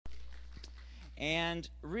And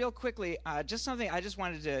real quickly, just something I just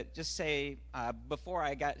wanted to just say before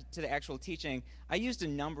I got to the actual teaching. I used a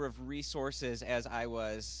number of resources as I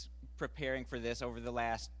was preparing for this over the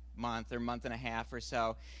last month or month and a half or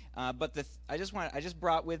so. But I just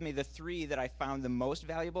brought with me the three that I found the most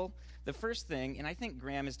valuable. The first thing, and I think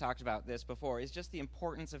Graham has talked about this before, is just the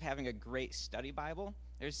importance of having a great study Bible.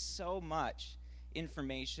 There's so much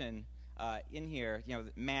information in here,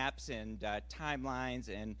 maps and timelines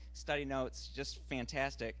and study notes, just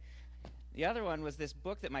fantastic. The other one was this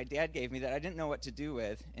book that my dad gave me that I didn't know what to do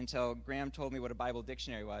with until Graham told me what a Bible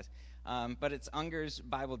dictionary was. But it's Unger's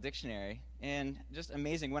Bible Dictionary, and just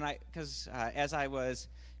amazing. Because as I was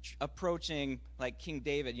approaching like King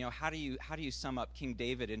David, how do you sum up King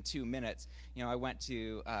David in 2 minutes? I went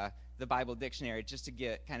to the Bible Dictionary just to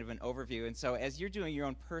get kind of an overview. And so as you're doing your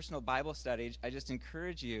own personal Bible study, I just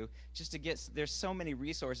encourage you just to there's so many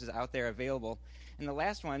resources out there available. And the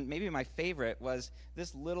last one, maybe my favorite, was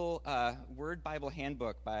this little Word Bible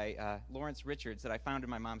handbook by Lawrence Richards that I found in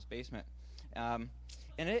my mom's basement. And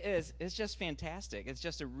it's just fantastic. It's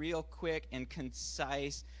just a real quick and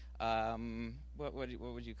concise, what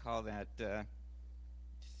would you call that?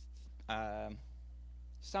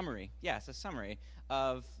 Summary. Yes, a summary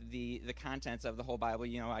of the contents of the whole Bible.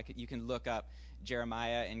 You can look up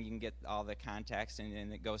Jeremiah and you can get all the context,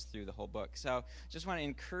 and it goes through the whole book. So just want to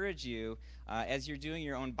encourage you as you're doing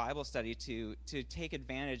your own Bible study to take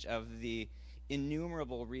advantage of the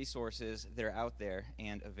innumerable resources that are out there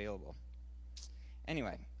and available.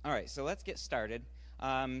 Anyway, all right, so let's get started.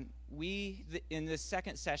 In this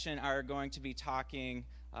second session, are going to be talking,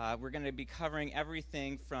 we're going to be covering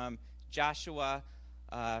everything from Joshua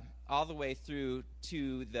all the way through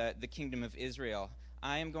to the kingdom of Israel.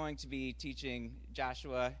 I am going to be teaching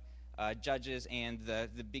Joshua, Judges, and the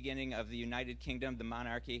beginning of the United Kingdom, the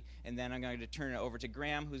monarchy, and then I'm going to turn it over to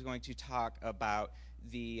Graham, who's going to talk about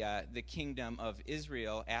the kingdom of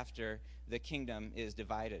Israel after the kingdom is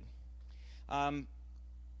divided.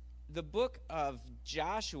 The book of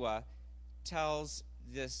Joshua tells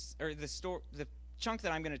this, or the chunk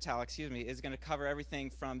that I'm going to tell, is going to cover everything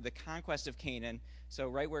from the conquest of Canaan, so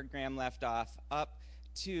right where Graham left off, up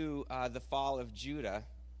to the fall of Judah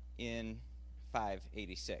in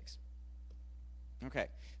 586. Okay,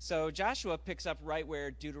 so Joshua picks up right where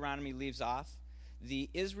Deuteronomy leaves off. The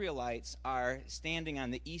Israelites are standing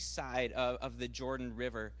on the east side of the Jordan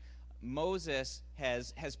River. Moses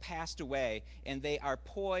has passed away, and they are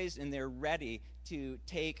poised and they're ready to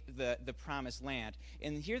take the promised land.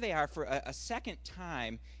 And here they are for a second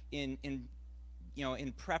time in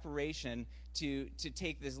preparation to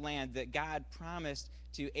take this land that God promised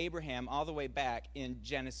to Abraham all the way back in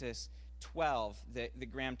Genesis 12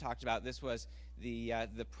 that Graham talked about. This was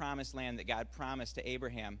the promised land that God promised to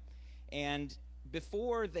Abraham. And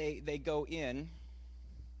before they go in,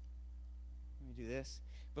 let me do this.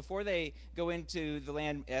 Before they go into the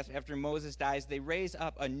land after Moses dies, they raise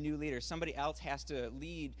up a new leader. Somebody else has to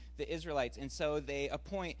lead the Israelites. And so they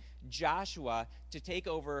appoint Joshua to take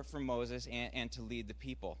over from Moses and to lead the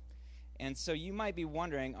people. And so you might be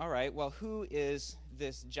wondering, all right, well, who is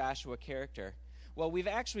this Joshua character? Well, we've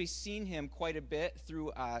actually seen him quite a bit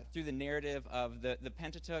through the narrative of the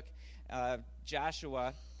Pentateuch.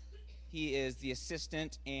 Joshua, he is the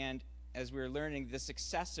assistant and, as we're learning, the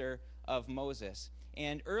successor of Moses.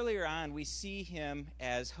 And earlier on, we see him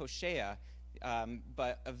as Hoshea,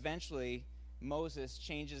 but eventually Moses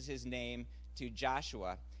changes his name to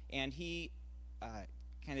Joshua. And he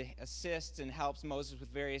kind of assists and helps Moses with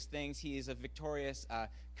various things. He is a victorious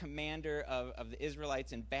commander of the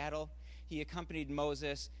Israelites in battle. He accompanied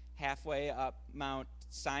Moses halfway up Mount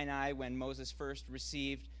Sinai when Moses first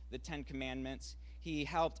received the Ten Commandments. He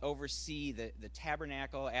helped oversee the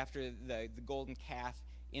tabernacle after the golden calf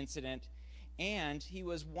incident. And he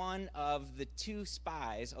was one of the two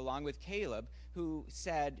spies, along with Caleb, who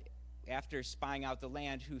said, after spying out the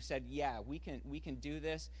land, who said, yeah, we can do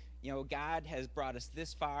this. God has brought us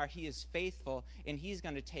this far. He is faithful, and he's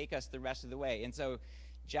going to take us the rest of the way. And so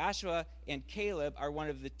Joshua and Caleb are one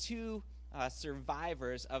of the two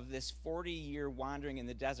survivors of this 40-year wandering in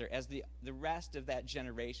the desert. As the rest of that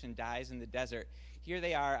generation dies in the desert, here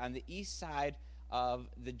they are on the east side of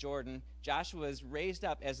the Jordan. Joshua is raised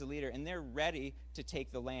up as a leader, and they're ready to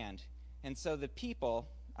take the land. And so the people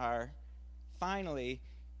are finally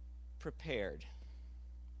prepared.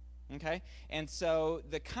 Okay? And so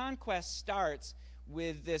the conquest starts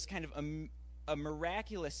with this kind of a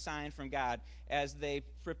miraculous sign from God as they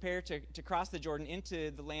prepare to cross the Jordan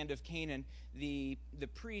into the land of Canaan. The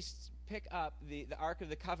priests pick up the Ark of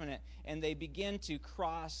the Covenant, and they begin to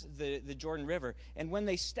cross the Jordan River. And when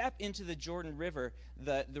they step into the Jordan River,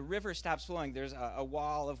 the river stops flowing. There's a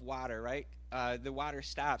wall of water, right? The water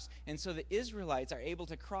stops. And so the Israelites are able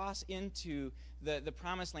to cross into the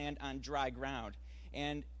promised land on dry ground.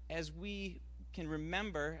 And as we can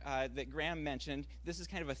remember that Graham mentioned, this is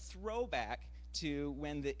kind of a throwback to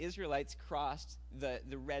when the Israelites crossed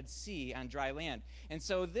the Red Sea on dry land. And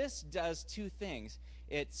so this does two things.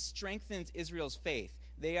 It strengthens Israel's faith.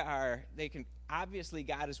 They can obviously,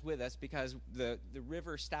 God is with us because the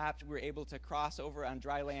river stopped. We were able to cross over on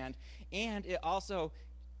dry land. And it also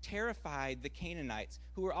terrified the Canaanites,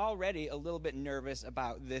 who were already a little bit nervous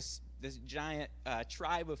about this giant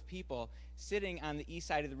tribe of people sitting on the east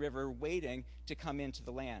side of the river waiting to come into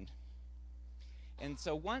the land. And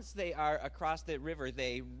so once they are across the river,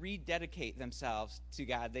 they rededicate themselves to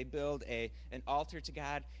God. They build an altar to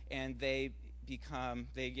God, and they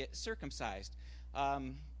get circumcised,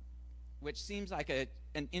 which seems like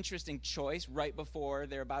an interesting choice right before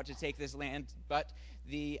they're about to take this land. But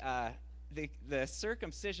the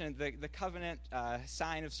circumcision, the covenant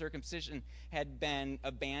sign of circumcision, had been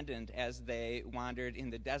abandoned as they wandered in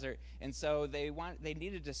the desert, and so they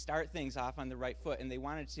needed to start things off on the right foot, and they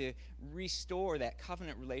wanted to restore that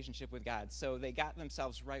covenant relationship with God. So they got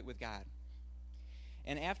themselves right with God.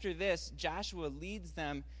 And after this, Joshua leads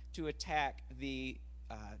them to attack the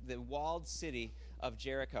walled city of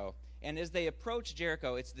Jericho. And as they approach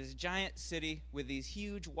Jericho, it's this giant city with these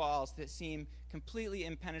huge walls that seem completely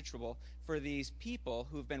impenetrable for these people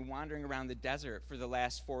who've been wandering around the desert for the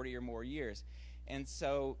last 40 or more years. And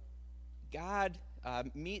so God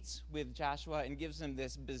meets with Joshua and gives him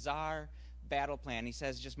this bizarre battle plan. He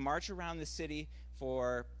says, just march around the city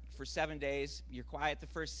for 7 days. You're quiet the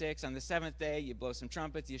first 6. On the 7th day, you blow some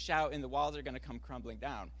trumpets, you shout, and the walls are going to come crumbling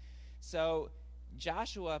down. So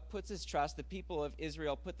Joshua puts his trust, the people of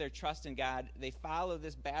Israel put their trust in God. They follow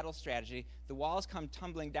this battle strategy. The walls come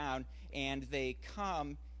tumbling down, and they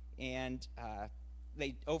come and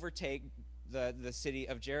they overtake the city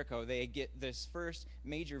of Jericho. They get this first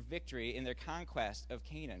major victory in their conquest of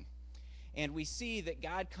Canaan. And we see that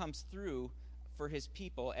God comes through for his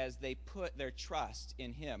people as they put their trust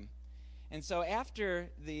in him. And so after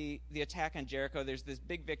the attack on Jericho, there's this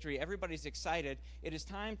big victory. Everybody's excited. It is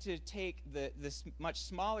time to take this much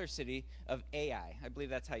smaller city of Ai. I believe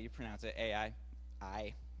that's how you pronounce it, Ai.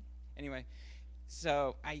 Anyway,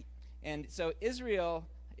 so Israel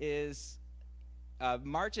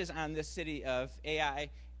marches on this city of Ai,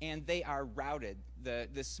 and they are routed.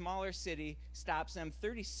 The smaller city stops them.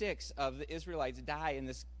 36 of the Israelites die in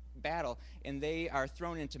this battle, and they are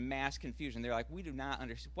thrown into mass confusion. They're like, we do not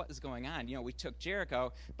understand what is going on. We took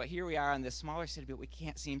Jericho, but here we are on this smaller city, but we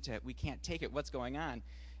can't take it. What's going on?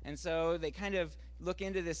 And so they kind of look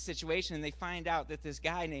into this situation, and they find out that this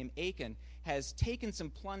guy named Achan has taken some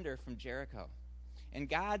plunder from Jericho. And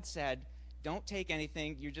God said, don't take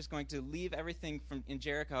anything. You're just going to leave everything in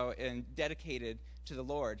Jericho and dedicate it to the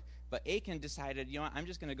Lord. But Achan decided, I'm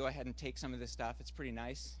just going to go ahead and take some of this stuff. It's pretty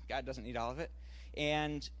nice. God doesn't need all of it.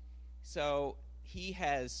 And so he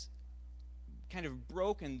has kind of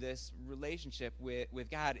broken this relationship with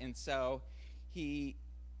God, and so they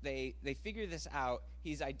figure this out.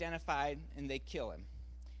 He's identified, and they kill him.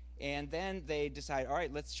 And then they decide, all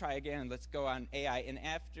right, let's try again. Let's go on Ai. And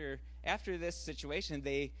after this situation,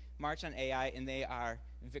 they march on Ai, and they are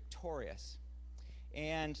victorious.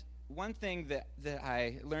 And one thing that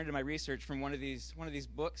I learned in my research from one of these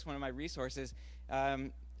books, one of my resources,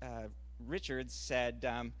 Richards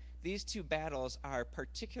said, these two battles are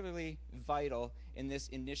particularly vital in this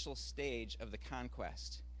initial stage of the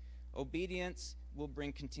conquest. Obedience will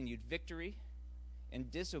bring continued victory,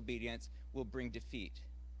 and disobedience will bring defeat.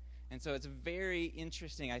 And so it's very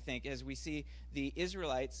interesting, I think, as we see the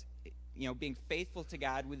Israelites, being faithful to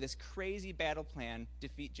God with this crazy battle plan,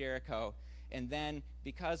 defeat Jericho, and then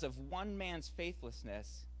because of one man's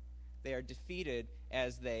faithlessness, they are defeated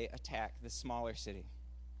as they attack the smaller city.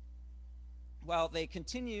 Well, they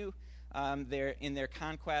continue in their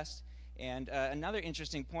conquest, and another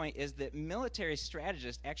interesting point is that military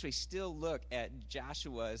strategists actually still look at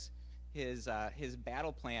Joshua's his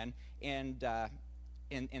battle plan and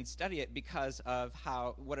study it because of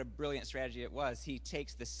what a brilliant strategy it was. He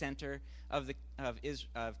takes the center of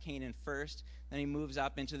Canaan first, then he moves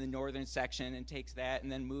up into the northern section and takes that,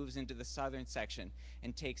 and then moves into the southern section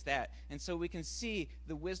and takes that. And so we can see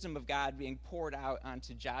the wisdom of God being poured out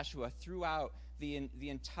onto Joshua throughout the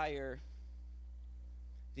entire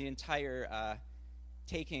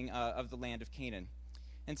taking of the land of Canaan.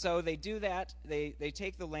 And so they do that. They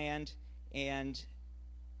take the land, and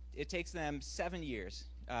it takes them 7 years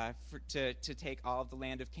to take all of the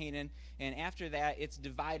land of Canaan. And after that, it's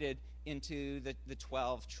divided into the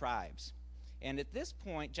 12 tribes. And at this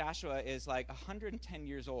point, Joshua is like 110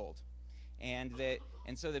 years old. And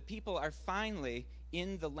so the people are finally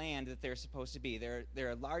in the land that they're supposed to be.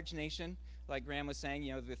 They're a large nation. Like Graham was saying,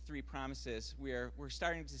 the 3 promises, we're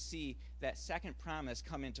starting to see that second promise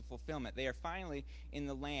come into fulfillment. They are finally in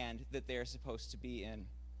the land that they're supposed to be in.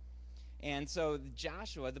 And so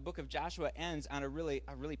the book of Joshua ends on a really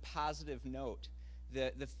positive note.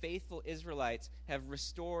 The faithful Israelites have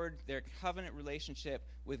restored their covenant relationship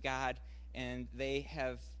with God, and they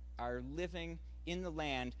are living in the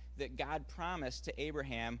land that God promised to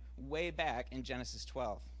Abraham way back in Genesis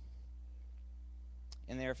 12.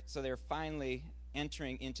 And they're finally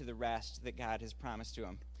entering into the rest that God has promised to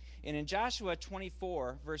them. And in Joshua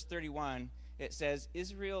 24, verse 31, it says,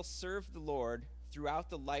 Israel served the Lord throughout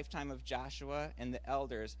the lifetime of Joshua and the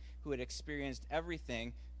elders who had experienced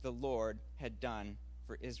everything the Lord had done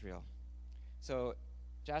for Israel. So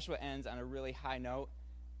Joshua ends on a really high note.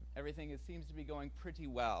 Everything seems to be going pretty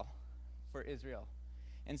well for Israel.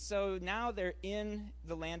 And so now they're in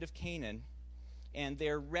the land of Canaan, and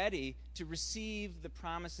they're ready to receive the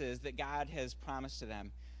promises that God has promised to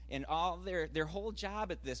them. And all their whole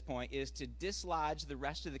job at this point is to dislodge the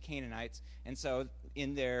rest of the Canaanites. And so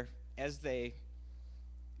as they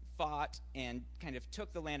fought and kind of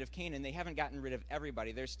took the land of Canaan, they haven't gotten rid of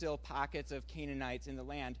everybody. There's still pockets of Canaanites in the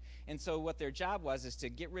land. And so what their job is to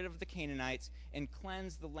get rid of the Canaanites and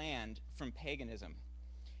cleanse the land from paganism.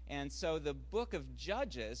 And so the book of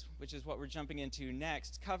Judges, which is what we're jumping into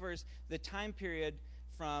next, covers the time period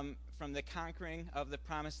from the conquering of the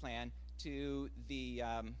Promised Land to the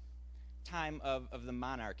time of the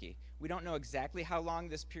monarchy. We don't know exactly how long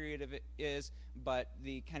this period of it is, but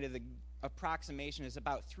the approximation is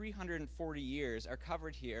about 340 years are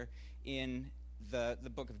covered here in the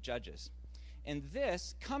book of Judges. And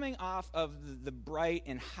this, coming off of the bright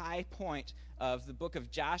and high point of the book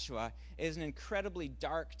of Joshua, is an incredibly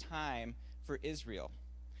dark time for Israel.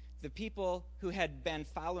 The people who had been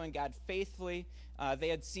following God faithfully, they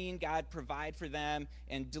had seen God provide for them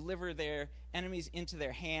and deliver their enemies into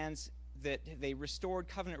their hands, that they restored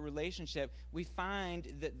covenant relationship. We find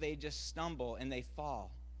that they just stumble and they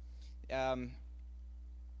fall. And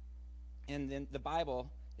then the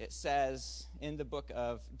Bible, it says in the book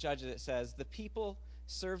of Judges, it says, the people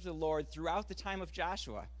served the Lord throughout the time of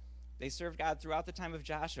Joshua. They served God throughout the time of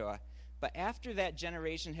Joshua. But after that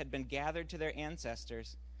generation had been gathered to their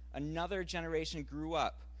ancestors, another generation grew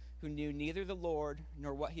up who knew neither the Lord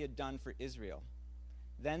nor what he had done for Israel.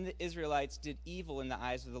 Then the Israelites did evil in the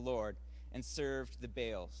eyes of the Lord and served the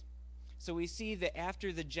Baals. So we see that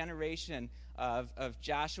after the generation of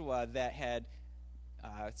Joshua that had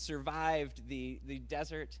survived the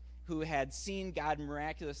desert, who had seen God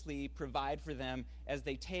miraculously provide for them as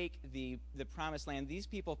they take the promised land, these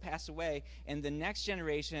people pass away, and the next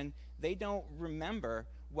generation, they don't remember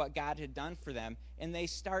what God had done for them, and they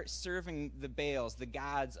start serving the Baals, the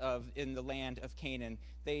gods in the land of Canaan.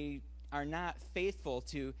 They are not faithful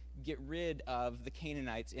to get rid of the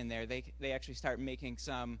Canaanites in there. They actually start making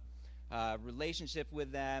some relationship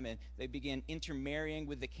with them, and they begin intermarrying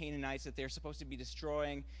with the Canaanites that they're supposed to be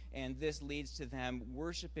destroying, and this leads to them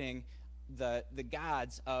worshiping the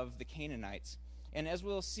gods of the Canaanites. And as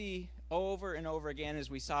we'll see over and over again, as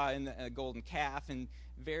we saw in the golden calf and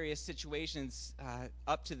various situations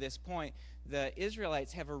up to this point, the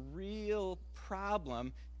Israelites have a real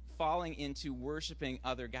problem falling into worshiping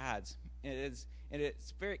other gods. It's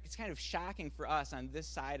kind of shocking for us on this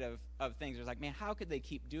side of things. It's like, man, how could they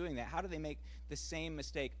keep doing that? How do they make the same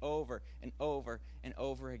mistake over and over and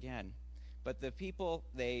over again? But the people,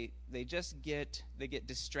 they get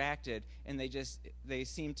distracted, and they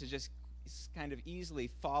seem to just kind of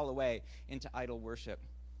easily fall away into idol worship.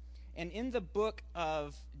 And in the book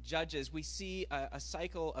of Judges, we see a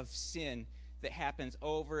cycle of sin that happens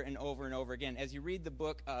over and over and over again. As you read the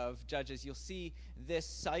book of Judges, you'll see this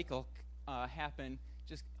cycle happen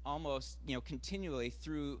just almost continually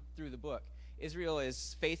through the book. Israel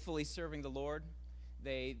is faithfully serving the Lord.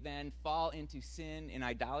 They then fall into sin and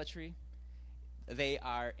idolatry. They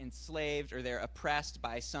are enslaved, or they're oppressed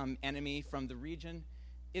by some enemy from the region.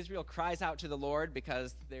 Israel cries out to the Lord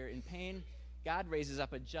because they're in pain. God raises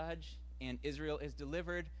up a judge, and Israel is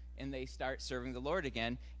delivered, and they start serving the Lord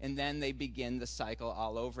again, and then they begin the cycle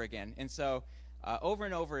all over again. And so over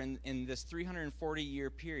and over in this 340-year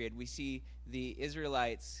period, we see the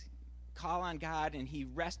Israelites call on God, and he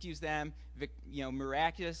rescues them,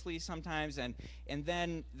 miraculously sometimes, and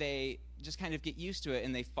then they just kind of get used to it,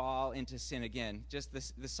 and they fall into sin again. Just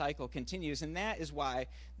the cycle continues, and that is why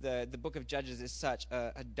the book of Judges is such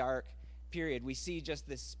a dark period. We see just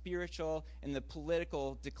the spiritual and the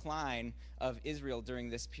political decline of Israel during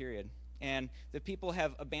this period. And the people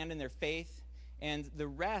have abandoned their faith, and the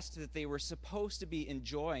rest that they were supposed to be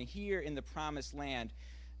enjoying here in the promised land,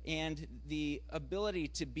 and the ability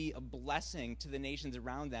to be a blessing to the nations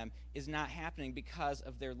around them, is not happening because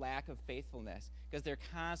of their lack of faithfulness, because they're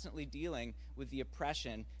constantly dealing with the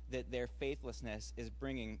oppression that their faithlessness is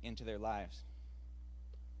bringing into their lives.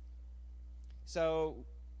 So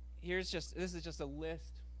this is just a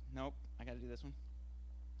list. Nope, I got to do this one.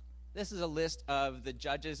 This is a list of the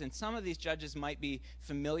judges, and some of these judges might be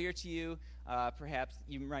familiar to you. Perhaps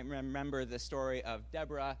you might remember the story of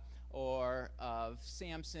Deborah or of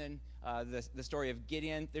Samson, the story of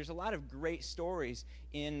Gideon. There's a lot of great stories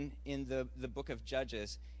in the book of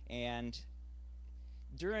Judges. And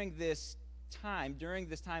during this time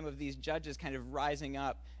of these judges kind of rising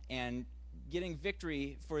up and getting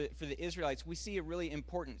victory for the Israelites, we see a really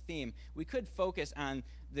important theme. We could focus on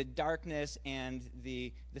the darkness and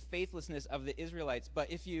the faithlessness of the Israelites, but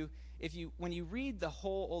when you read the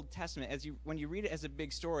whole Old Testament, when you read it as a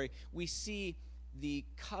big story, we see the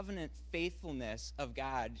covenant faithfulness of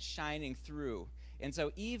God shining through. And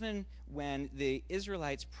so even when the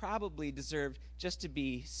Israelites probably deserved just to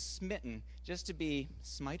be smitten, just to be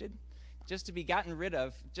smited, just to be gotten rid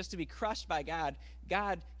of, just to be crushed by God,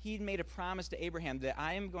 he made a promise to Abraham that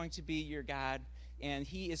I am going to be your God, and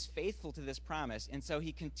he is faithful to this promise. And so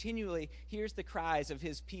he continually hears the cries of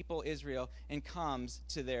his people Israel and comes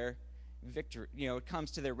to their victory,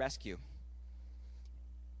 comes to their rescue.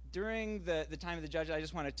 During the time of the Judges, I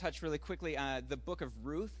just want to touch really quickly on the book of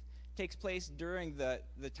Ruth. Takes place during the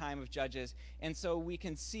time of Judges, and so we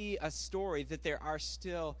can see a story that there are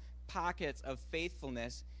still pockets of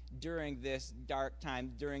faithfulness during this dark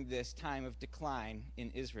time, during this time of decline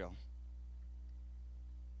in Israel.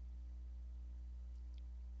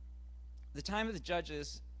 The time of the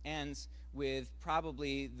Judges ends with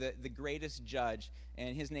probably the greatest judge,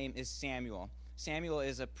 and his name is Samuel. Samuel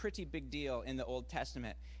is a pretty big deal in the Old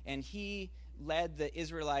Testament, and he led the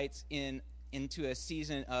Israelites into a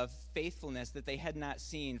season of faithfulness that they had not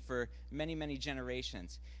seen for many, many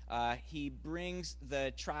generations. He brings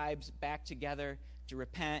the tribes back together to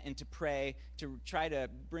repent and to pray, to try to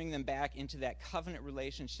bring them back into that covenant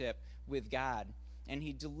relationship with God. And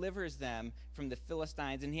he delivers them from the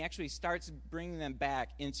Philistines, and he actually starts bringing them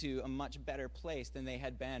back into a much better place than they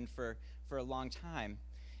had been for a long time.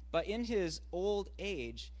 But in his old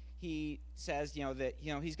age, he says, that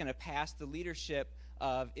he's going to pass the leadership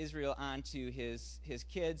of Israel on to his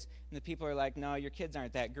kids, and the people are like, no, your kids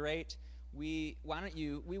aren't that great. We want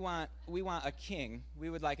a king. We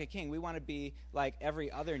would like a king. We want to be like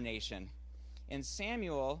every other nation. And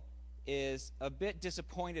Samuel is a bit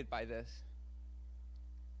disappointed by this.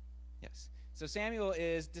 Yes. So Samuel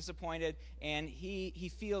is disappointed, and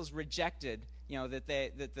he feels rejected,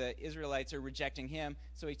 that the Israelites are rejecting him.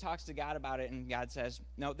 So he talks to God about it, and God says,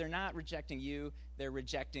 no, they're not rejecting you. They're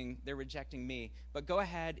rejecting me. But go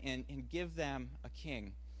ahead and give them a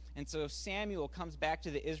king. And so Samuel comes back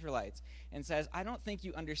to the Israelites and says, I don't think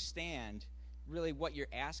you understand really what you're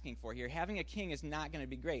asking for here. Having a king is not going to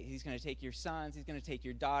be great. He's going to take your sons. He's going to take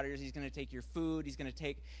your daughters. He's going to take your food. He's going to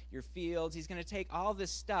take your fields. He's going to take all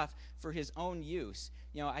this stuff for his own use.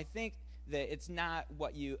 I think that it's not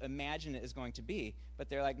what you imagine it is going to be. But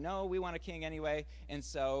they're like, no, we want a king anyway. And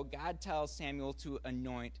so God tells Samuel to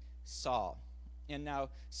anoint Saul. And now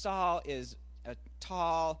Saul is a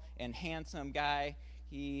tall and handsome guy.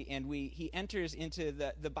 He enters into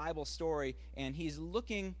the Bible story, and he's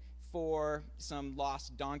looking for some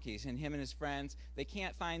lost donkeys. And him and his friends, they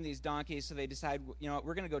can't find these donkeys, so they decide,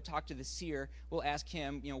 we're going to go talk to the seer. We'll ask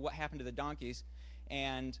him, what happened to the donkeys.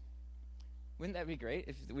 And wouldn't that be great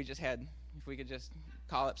if we could just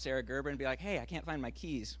call up Sarah Gerber and be like, hey, I can't find my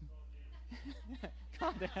keys.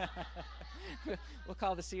 We'll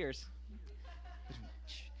call the seers.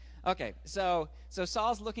 Okay, so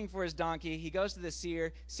Saul's looking for his donkey. He goes to the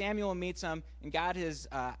seer. Samuel meets him, and God has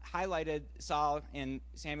highlighted Saul, and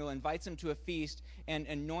Samuel invites him to a feast and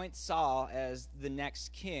anoints Saul as the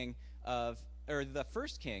next king the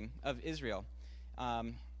first king of Israel.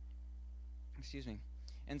 And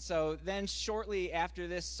so then shortly after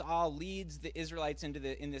this, Saul leads the Israelites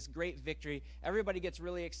in this great victory. Everybody gets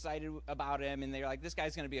really excited about him, and they're like, this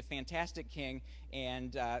guy's going to be a fantastic king.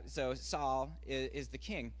 And so Saul is the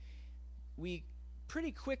king. We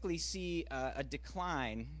pretty quickly see a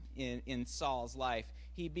decline in Saul's life.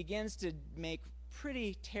 he begins to make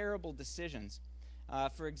pretty terrible decisions.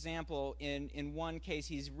 For example, in one case,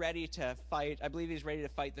 he's ready to fight. I believe he's ready to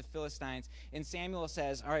fight the Philistines. And Samuel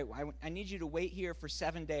says, all right, I need you to wait here for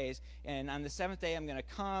 7 days. And on the 7th day, I'm going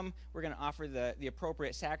to come. We're going to offer the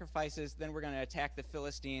appropriate sacrifices. Then we're going to attack the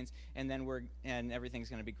Philistines. And then everything's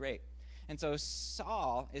going to be great. And so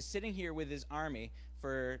Saul is sitting here with his army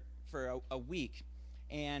for a week.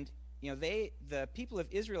 And the people of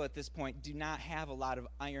Israel at this point do not have a lot of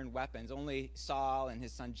iron weapons. Only Saul and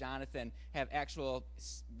his son Jonathan have actual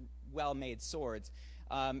well-made swords.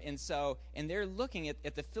 And they're looking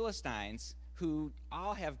at the Philistines, who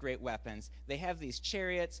all have great weapons. They have these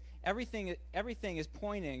chariots. Everything is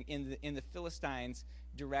pointing in the Philistines'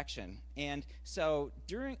 direction. And so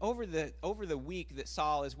over the week that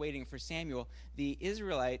Saul is waiting for Samuel, the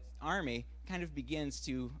Israelite army kind of begins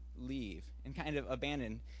to leave and kind of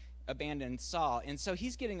abandon Saul. And so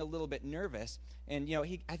he's getting a little bit nervous. And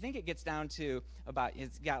I think it gets down to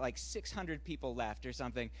it's got like 600 people left or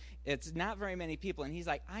something. It's not very many people. And he's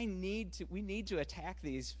like, we need to attack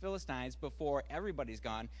these Philistines before everybody's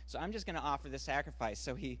gone. So I'm just going to offer the sacrifice.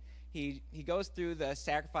 So he goes through the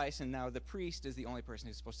sacrifice, and now the priest is the only person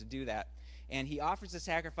who's supposed to do that. And he offers the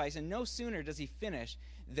sacrifice, and no sooner does he finish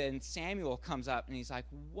than Samuel comes up, and he's like,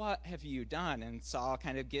 what have you done? And Saul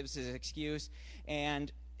kind of gives his excuse.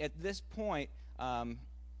 And at this point,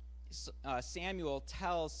 Samuel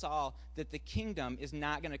tells Saul that the kingdom is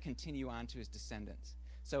not going to continue on to his descendants.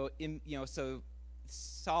 So, so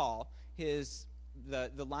Saul,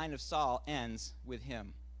 the line of Saul ends with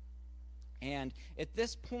him. And at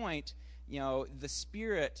this point,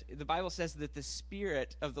 the Bible says that the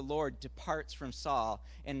Spirit of the Lord departs from Saul,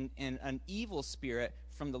 and an evil spirit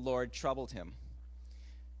from the Lord troubled him.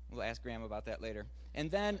 We'll ask Graham about that later. And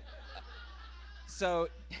then, so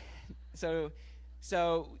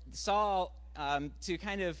Saul,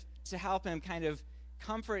 to help him kind of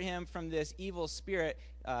comfort him from this evil spirit,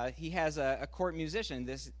 he has a court musician.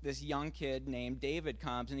 This young kid named David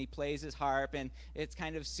comes, and he plays his harp, and it's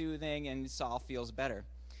kind of soothing, and Saul feels better.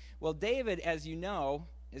 Well, David, as you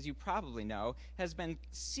probably know, has been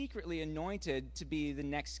secretly anointed to be the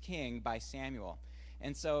next king by Samuel.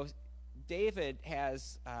 And so David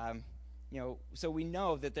has, so we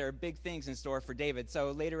know that there are big things in store for David.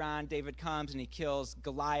 So later on, David comes and he kills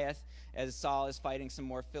Goliath as Saul is fighting some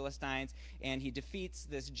more Philistines, and he defeats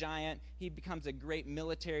this giant. He becomes a great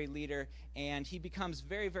military leader, and he becomes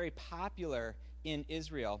very, very popular in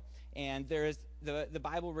Israel. And the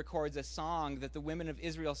Bible records a song that the women of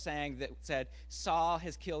Israel sang that said, Saul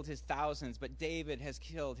has killed his thousands, but David has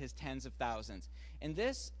killed his tens of thousands. And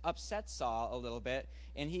this upsets Saul a little bit,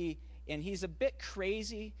 and he's a bit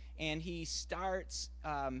crazy, and he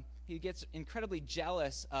gets incredibly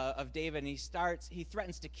jealous of David, and he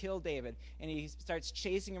threatens to kill David, and he starts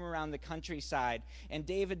chasing him around the countryside. And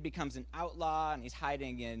David becomes an outlaw, and he's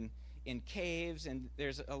hiding in caves, and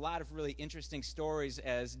there's a lot of really interesting stories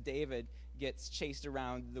as David gets chased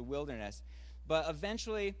around the wilderness. But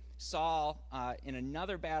eventually, Saul, in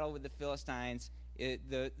another battle with the Philistines,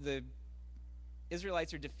 the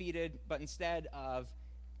Israelites are defeated, but instead of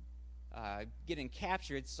getting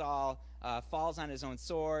captured, Saul falls on his own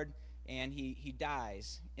sword, and he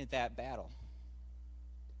dies in that battle.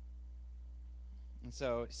 And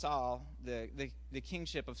so Saul, the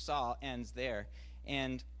kingship of Saul ends there.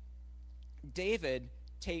 And David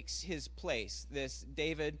takes his place. This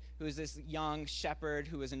David, who is this young shepherd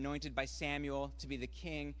who was anointed by Samuel to be the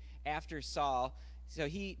king after Saul. So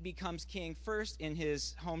he becomes king first in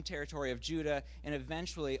his home territory of Judah, and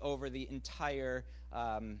eventually over the entire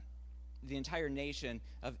nation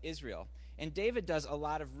of Israel. And David does a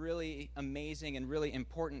lot of really amazing and really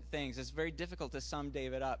important things. It's very difficult to sum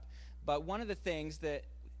David up. But one of the things that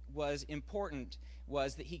was important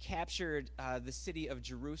was that he captured the city of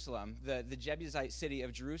Jerusalem, the Jebusite city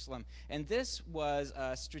of Jerusalem. And this was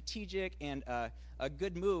a strategic and a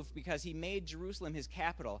good move because he made Jerusalem his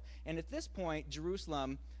capital. And at this point,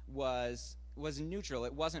 Jerusalem was neutral.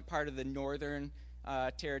 It wasn't part of the northern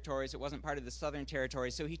territories. It wasn't part of the southern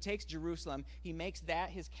territories. So he takes Jerusalem. He makes that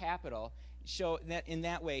his capital. Show that in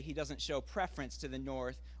that way he doesn't show preference to the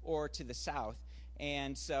north or to the south.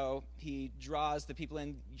 And so he draws the people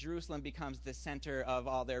in. Jerusalem becomes the center of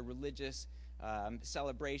all their religious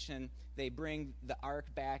celebration. They bring the ark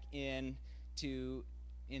back into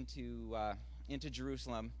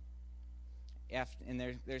Jerusalem. And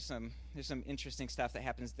there's some interesting stuff that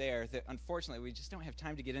happens there that unfortunately we just don't have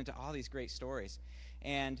time to get into all these great stories.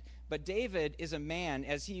 But David is a man,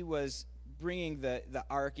 as he was bringing the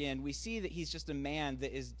ark in, we see that he's just a man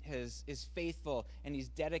that is faithful, and he's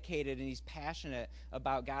dedicated, and he's passionate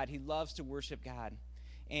about God. He loves to worship God.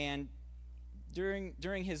 And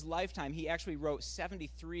during his lifetime, he actually wrote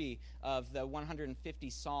 73 of the 150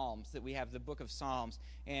 Psalms that we have, the book of Psalms.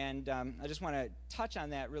 And I just want to touch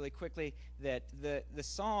on that really quickly, that the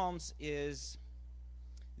Psalms is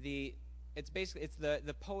it's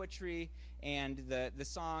the poetry and the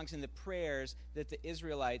songs and the prayers that the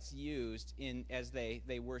Israelites used as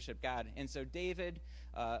they worship God. And so David,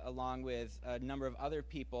 along with a number of other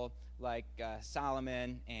people like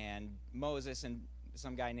Solomon and Moses and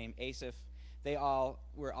some guy named Asaph, they all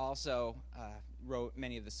were also wrote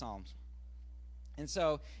many of the Psalms. And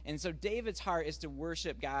so David's heart is to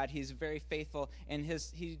worship God. He's very faithful, and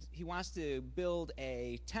he wants to build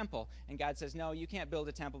a temple. And God says, no, you can't build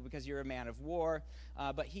a temple because you're a man of war.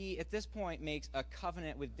 But he, at this point, makes a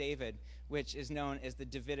covenant with David, which is known as the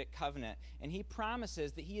Davidic covenant. And he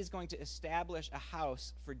promises that he is going to establish a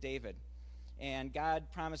house for David. And God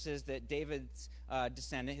promises that David's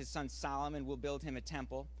descendant, his son Solomon, will build him a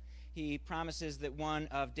temple. He promises that one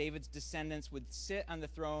of David's descendants would sit on the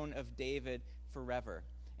throne of David forever.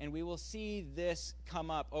 And we will see this come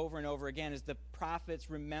up over and over again as the prophets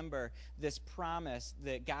remember this promise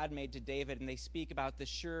that God made to David, and they speak about the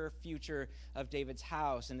sure future of David's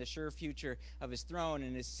house and the sure future of his throne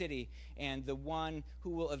and his city, and the one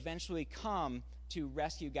who will eventually come to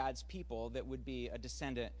rescue God's people that would be a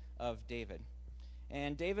descendant of David.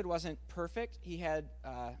 And David wasn't perfect. He had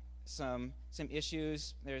some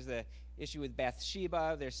issues. There's the issue with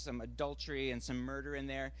Bathsheba. There's some adultery and some murder in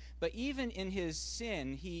there. But even in his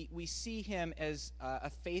sin, we see him as a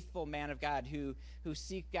faithful man of God who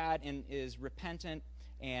seeks God and is repentant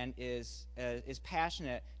and is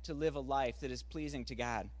passionate to live a life that is pleasing to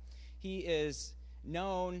God. He is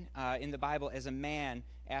known in the Bible as a man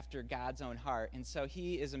after God's own heart, and so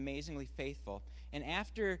he is amazingly faithful. And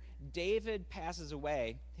after David passes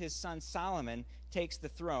away, his son Solomon takes the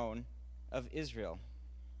throne of Israel.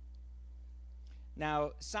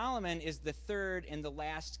 Now, Solomon is the third and the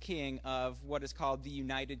last king of what is called the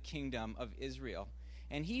United Kingdom of Israel.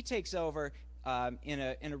 And he takes over in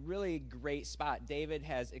a really great spot. David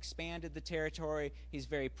has expanded the territory. He's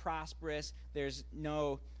very prosperous. There's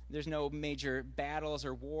no major battles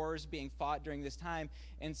or wars being fought during this time.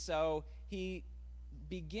 And so he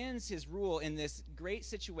begins his rule in this great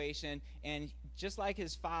situation, and just like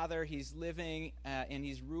his father, he's living and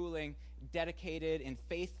he's ruling dedicated and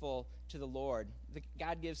faithful to the Lord.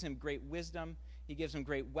 God gives him great wisdom, he gives him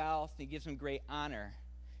great wealth, he gives him great honor.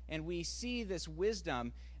 And we see this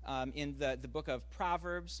wisdom in the book of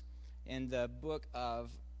Proverbs, in the book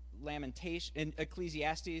of Lamentation, in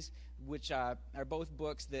Ecclesiastes, which are both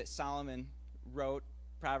books that Solomon wrote.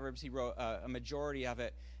 Proverbs, he wrote a majority of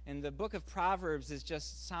it. And the book of Proverbs is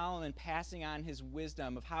just Solomon passing on his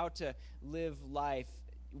wisdom of how to live life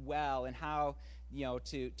well, and how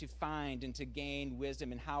to find and to gain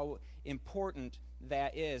wisdom, and how important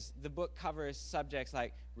that is. The book covers subjects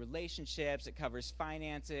like relationships, it covers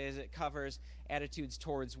finances, it covers attitudes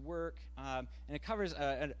towards work, and it covers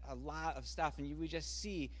a lot of stuff. And we just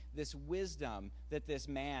see this wisdom that this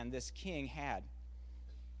man, this king, had.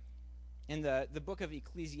 In the book of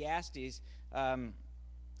Ecclesiastes,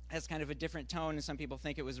 has kind of a different tone, and some people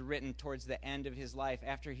think it was written towards the end of his life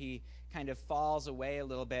after he kind of falls away a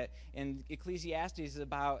little bit. And Ecclesiastes is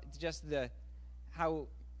about just how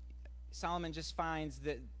Solomon just finds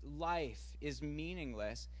that life is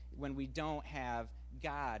meaningless when we don't have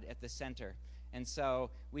God at the center. And so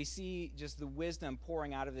we see just the wisdom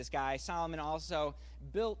pouring out of this guy. Solomon also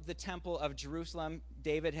built the temple of Jerusalem.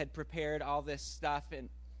 David had prepared all this stuff,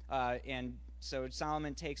 and so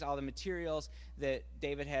Solomon takes all the materials that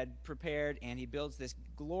David had prepared, and he builds this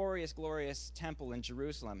glorious, glorious temple in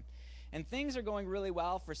Jerusalem. And things are going really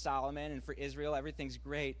well for Solomon and for Israel. Everything's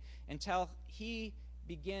great until he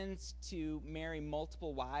begins to marry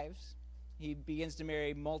multiple wives. He begins to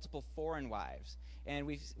marry multiple foreign wives. And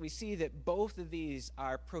we see that both of these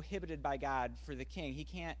are prohibited by God for the king. He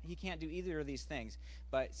can't do either of these things.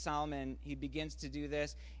 But Solomon, he begins to do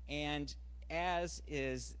this, and as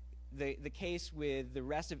is the case with the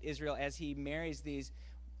rest of Israel, as he marries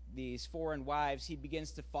these foreign wives, he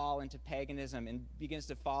begins to fall into paganism and begins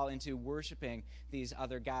to fall into worshiping these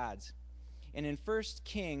other gods. And in 1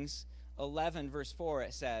 Kings 11, verse 4,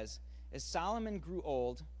 it says, "As Solomon grew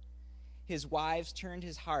old, his wives turned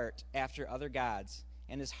his heart after other gods,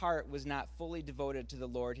 and his heart was not fully devoted to the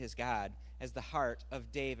Lord his God, as the heart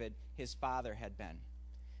of David his father had been."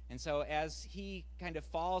 And so as he kind of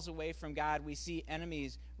falls away from God, we see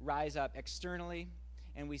enemies rise up externally,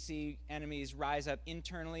 and we see enemies rise up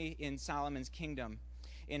internally in Solomon's kingdom.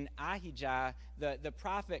 In Ahijah, the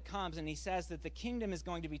prophet comes and he says that the kingdom is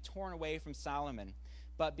going to be torn away from Solomon.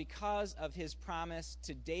 But because of his promise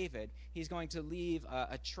to David, he's going to leave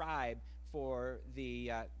a tribe for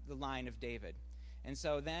the line of David. And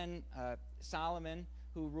so then Solomon,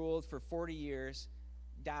 who ruled for 40 years,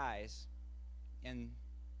 dies.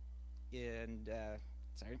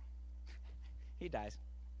 Sorry, he dies.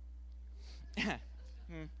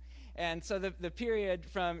 And so the period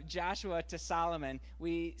from Joshua to Solomon,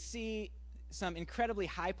 we see some incredibly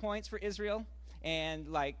high points for Israel, and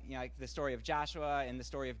like the story of Joshua and the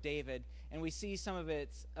story of David, and we see some of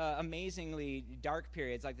its amazingly dark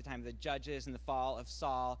periods, like the time of the Judges and the fall of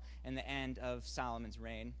Saul and the end of Solomon's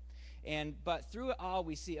reign. But through it all,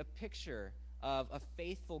 we see a picture of a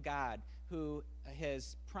faithful God who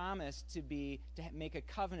has promised to make a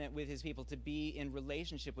covenant with his people, to be in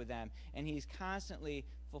relationship with them, and he's constantly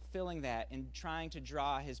fulfilling that and trying to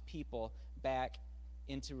draw his people back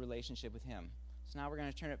into relationship with him. So now we're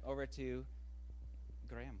going to turn it over to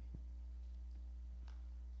Graham.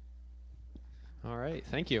 All right,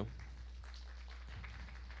 thank you.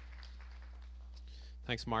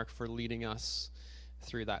 Thanks, Mark, for leading us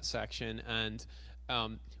through that section. And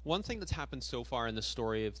one thing that's happened so far in the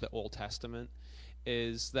story of the Old Testament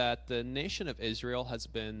is that the nation of Israel has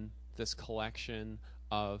been this collection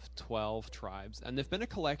of 12 tribes. And they've been a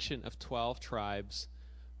collection of 12 tribes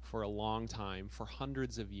for a long time, for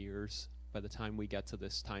hundreds of years, by the time we get to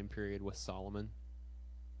this time period with Solomon.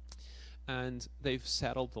 And they've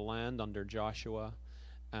settled the land under Joshua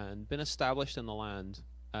and been established in the land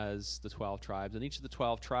as the 12 tribes. And each of the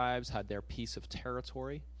 12 tribes had their piece of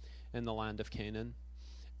territory in the land of Canaan.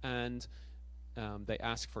 And they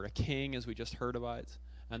asked for a king, as we just heard about.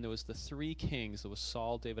 And there was the three kings, there was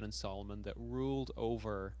Saul, David, and Solomon, that ruled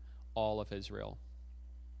over all of Israel.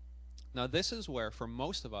 Now this is where, for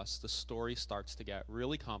most of us, the story starts to get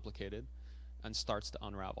really complicated and starts to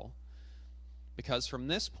unravel. Because from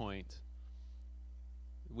this point,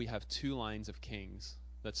 we have two lines of kings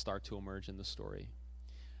that start to emerge in the story.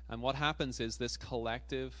 And what happens is this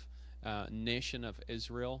collective nation of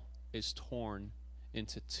Israel is torn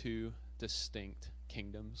into two distinct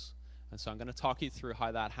kingdoms. And so I'm going to talk you through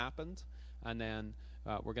how that happened, and then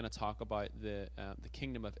we're going to talk about the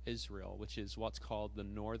kingdom of Israel, which is what's called the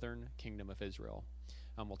northern kingdom of Israel.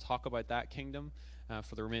 And we'll talk about that kingdom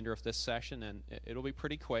for the remainder of this session, and it'll be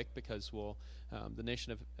pretty quick because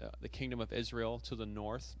the kingdom of Israel to the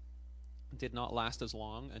north did not last as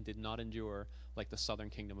long and did not endure like the southern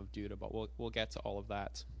kingdom of Judah, but we'll get to all of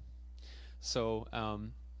that. So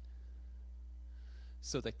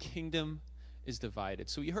the kingdom is divided.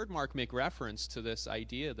 So you heard Mark make reference to this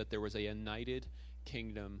idea that there was a united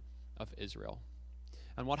kingdom of Israel.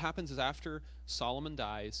 And what happens is after Solomon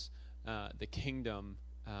dies, the kingdom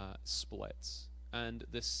splits. And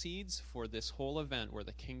the seeds for this whole event where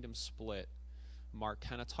the kingdom split, Mark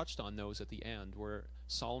kind of touched on those at the end, where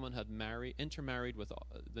Solomon had intermarried with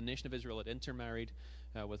the nation of Israel, had intermarried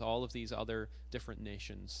with all of these other different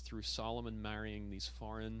nations through Solomon marrying these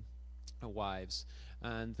foreign wives.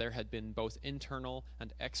 And there had been both internal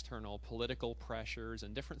and external political pressures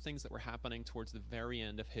and different things that were happening towards the very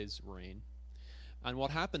end of his reign. And what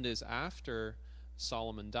happened is after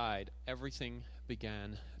Solomon died, everything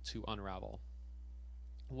began to unravel.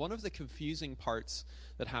 One of the confusing parts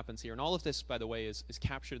that happens here, and all of this, by the way, is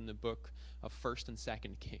captured in the book of 1st and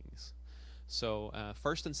 2nd Kings. So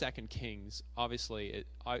 1st and 2nd Kings, obviously, it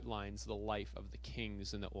outlines the life of the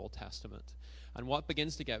kings in the Old Testament. And what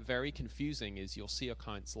begins to get very confusing is you'll see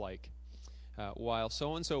accounts like, while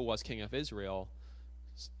so-and-so was king of Israel,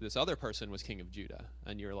 this other person was king of Judah.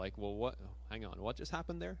 And you're like, well, hang on, what just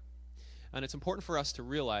happened there? And it's important for us to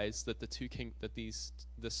realize that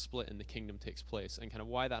this split in the kingdom takes place, and kind of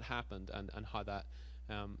why that happened, and how that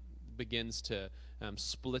begins to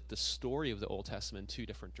split the story of the Old Testament in two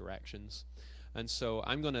different directions. And so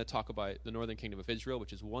I'm going to talk about the northern kingdom of Israel,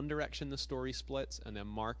 which is one direction the story splits, and then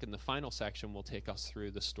Mark in the final section will take us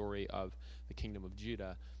through the story of the kingdom of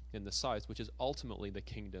Judah in the south, which is ultimately the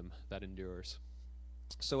kingdom that endures.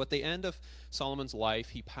 So at the end of Solomon's life,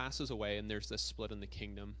 he passes away, and there's this split in the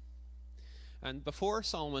kingdom. And before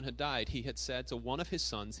Solomon had died, he had said to one of his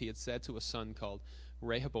sons, he had said to a son called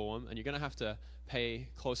Rehoboam, and you're going to have to pay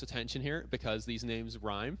close attention here because these names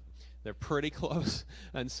rhyme. They're pretty close.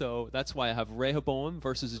 And so that's why I have Rehoboam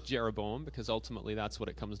versus Jeroboam, because ultimately that's what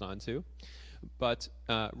it comes down to. But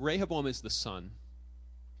Rehoboam is the son.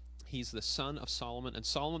 He's the son of Solomon. And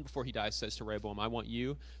Solomon, before he dies, says to Rehoboam, I want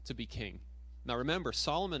you to be king. Now remember,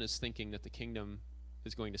 Solomon is thinking that the kingdom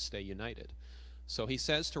is going to stay united. So he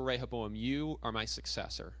says to Rehoboam, you are my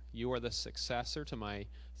successor. You are the successor to my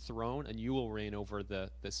throne, and you will reign over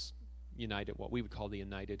this united, what we would call the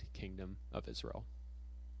united kingdom of Israel.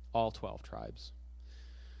 All 12 tribes.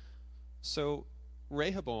 So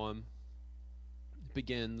Rehoboam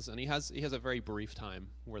begins, and he has a very brief time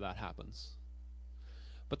where that happens.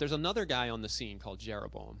 But there's another guy on the scene called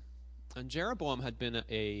Jeroboam. And Jeroboam had been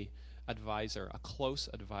a close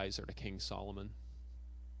advisor to King Solomon.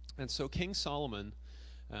 And so King Solomon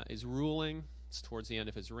is ruling. It's towards the end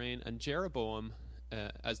of his reign. And Jeroboam,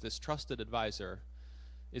 as this trusted advisor,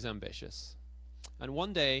 is ambitious. And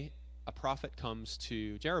one day, a prophet comes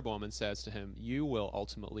to Jeroboam and says to him, "You will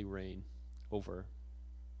ultimately reign over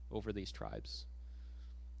these tribes.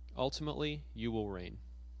 Ultimately, you will reign.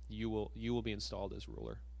 You will be installed as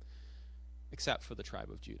ruler, except for the tribe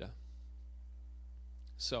of Judah."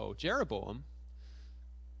 So Jeroboam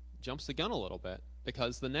jumps the gun a little bit,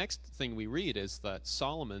 because the next thing we read is that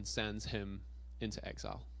Solomon sends him into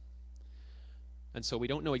exile. And so we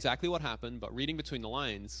don't know exactly what happened, but reading between the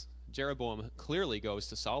lines, Jeroboam clearly goes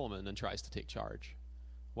to Solomon and tries to take charge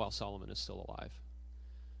while Solomon is still alive.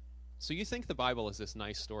 So you think the Bible is this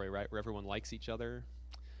nice story, right, where everyone likes each other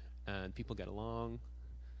and people get along,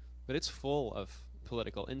 but it's full of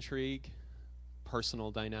political intrigue,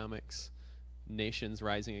 personal dynamics, nations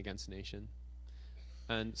rising against nation.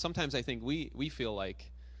 And sometimes I think we feel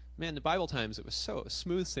like, man, the Bible times it was so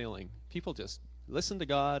smooth sailing. People just listened to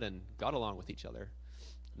God and got along with each other.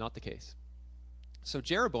 Not the case. So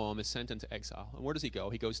Jeroboam is sent into exile. And where does he go?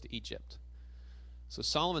 He goes to Egypt. So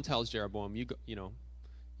Solomon tells Jeroboam,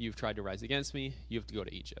 you've tried to rise against me, you have to go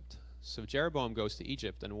to Egypt. So Jeroboam goes to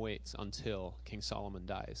Egypt and waits until King Solomon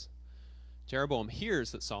dies. Jeroboam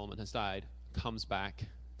hears that Solomon has died, comes back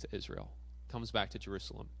to Israel, comes back to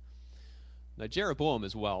Jerusalem. Now Jeroboam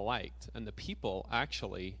is well liked, and the people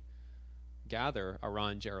actually gather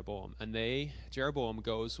around Jeroboam, and Jeroboam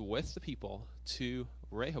goes with the people to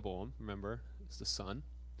Rehoboam. Remember, it's the son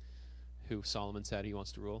who Solomon said he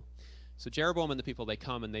wants to rule. So Jeroboam and the people, they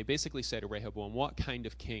come and they basically say to Rehoboam, "What kind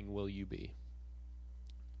of king will you be?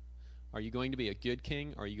 Are you going to be a good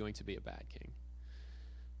king, or are you going to be a bad king?"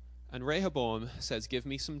 And Rehoboam says, "Give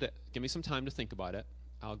me some time to think about it.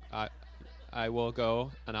 I will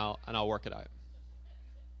go and I'll work it out."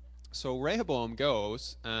 So Rehoboam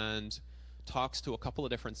goes and talks to a couple of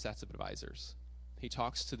different sets of advisors. He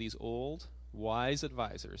talks to these old, wise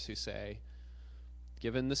advisors who say,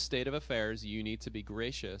 given the state of affairs, you need to be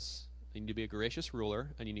gracious. You need to be a gracious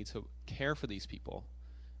ruler, and you need to care for these people,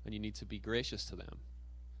 and you need to be gracious to them.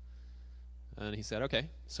 And he said, okay.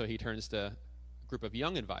 So he turns to a group of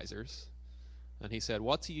young advisors, and he said,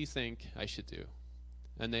 "What do you think I should do?"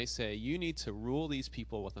 And they say, "You need to rule these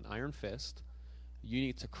people with an iron fist. You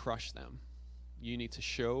need to crush them. You need to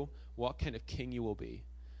show what kind of king you will be."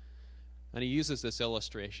 And he uses this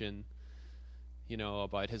illustration,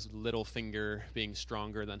 about his little finger being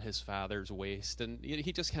stronger than his father's waist. And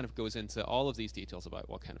he just kind of goes into all of these details about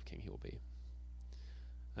what kind of king he will be.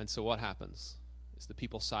 And so what happens is the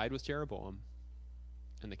people side with Jeroboam,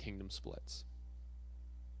 and the kingdom splits.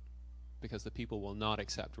 Because the people will not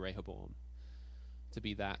accept Rehoboam to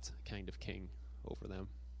be that kind of king over them.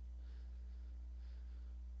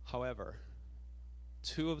 However,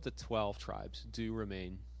 2 of the 12 tribes do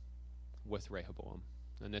remain with Rehoboam.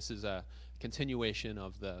 And this is a continuation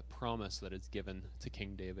of the promise that is given to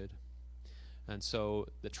King David. And so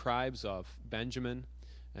the tribes of Benjamin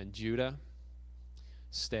and Judah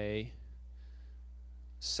stay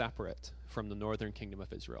separate from the northern kingdom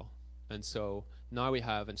of Israel. And so now we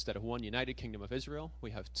have, instead of one united kingdom of Israel,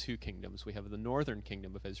 we have 2 kingdoms. We have the northern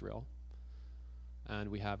kingdom of Israel,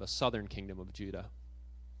 and we have a southern kingdom of Judah.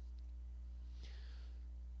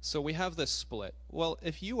 So we have this split. Well,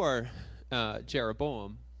 if you are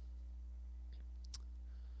Jeroboam,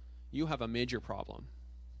 you have a major problem.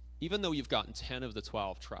 Even though you've gotten 10 of the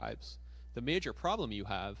 12 tribes, the major problem you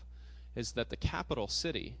have is that the capital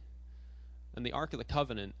city and the Ark of the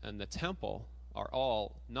Covenant and the temple are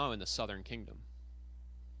all now in the southern kingdom.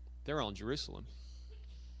 They're all in Jerusalem.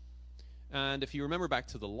 And if you remember back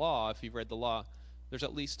to the law, if you've read the law, there's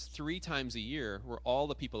at least 3 times a year where all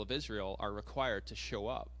the people of Israel are required to show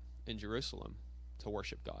up in Jerusalem to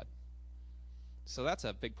worship God. So that's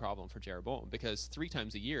a big problem for Jeroboam, because 3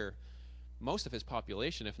 times a year, most of his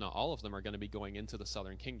population, if not all of them, are going to be going into the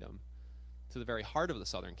southern kingdom, to the very heart of the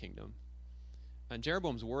southern kingdom. And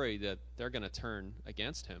Jeroboam's worried that they're going to turn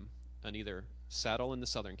against him and either settle in the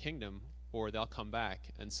southern kingdom, or they'll come back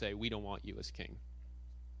and say, "We don't want you as king."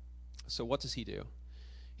 So what does he do?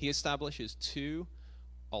 He establishes 2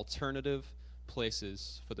 alternative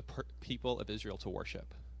places for the people of Israel to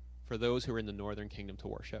worship, for those who are in the northern kingdom to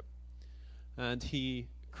worship. And he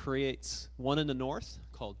creates one in the north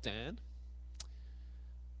called Dan,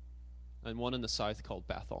 and one in the south called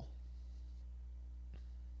Bethel.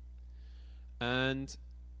 And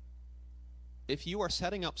if you are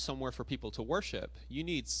setting up somewhere for people to worship, you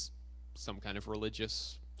need some kind of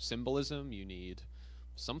religious symbolism. You need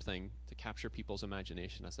something to capture people's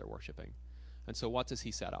imagination as they're worshiping. And so what does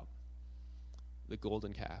he set up? The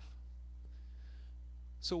golden calf.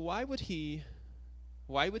 So why would he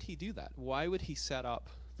do that? Why would he set up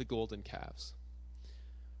the golden calves?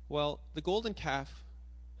 Well, the golden calf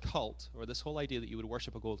cult, or this whole idea that you would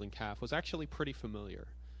worship a golden calf, was actually pretty familiar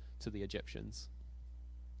to the Egyptians.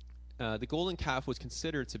 The golden calf was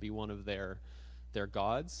considered to be one of their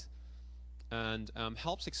gods, and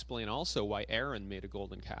helps explain also why Aaron made a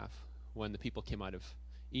golden calf when the people came out of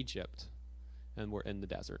Egypt and were in the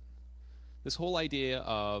desert. This whole idea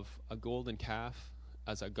of a golden calf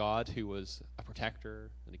as a god who was a protector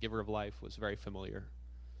and a giver of life was very familiar,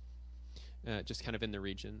 just kind of in the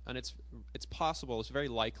region. And it's possible, it's very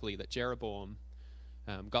likely that Jeroboam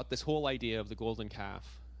got this whole idea of the golden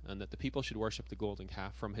calf and that the people should worship the golden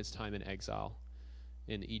calf from his time in exile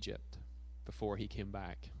in Egypt before he came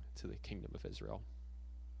back to the kingdom of Israel.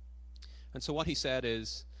 And so what he said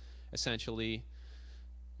is, essentially,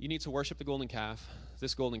 you need to worship the golden calf.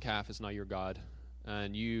 This golden calf is not your God,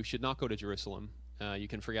 and you should not go to Jerusalem. You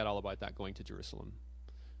can forget all about that, going to Jerusalem.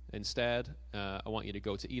 Instead, I want you to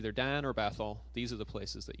go to either Dan or Bethel. These are the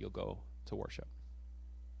places that you'll go to worship.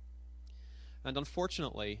 And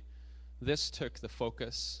unfortunately, this took the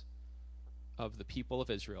focus of the people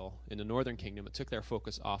of Israel in the northern kingdom. It took their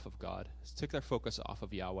focus off of God. It took their focus off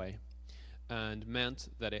of Yahweh, and meant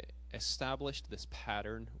that it established this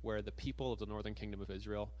pattern where the people of the northern kingdom of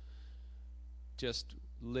Israel just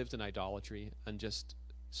lived in idolatry and just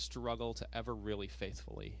struggled to ever really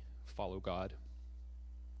faithfully follow God.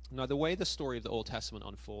 Now, the way the story of the Old Testament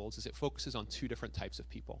unfolds is it focuses on two different types of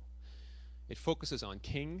people. It focuses on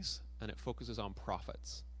kings and it focuses on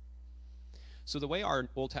prophets. So the way our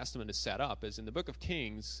Old Testament is set up is in the book of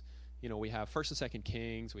Kings, we have 1st and 2nd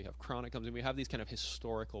Kings, we have Chronicles, and we have these kind of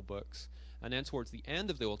historical books. And then towards the end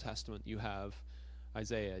of the Old Testament, you have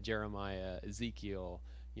Isaiah, Jeremiah, Ezekiel,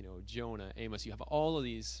 Jonah, Amos. You have all of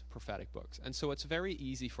these prophetic books. And so it's very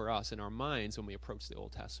easy for us in our minds when we approach the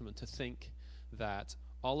Old Testament to think that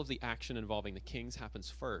all of the action involving the kings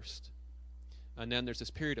happens first. And then there's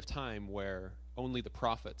this period of time where only the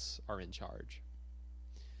prophets are in charge.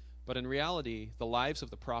 But in reality, the lives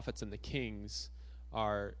of the prophets and the kings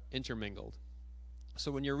are intermingled.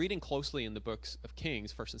 So when you're reading closely in the books of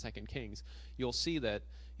Kings, 1st and 2nd Kings, you'll see that,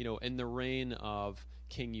 in the reign of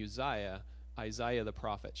King Uzziah, Isaiah the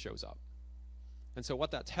prophet shows up. And so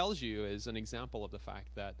what that tells you is an example of the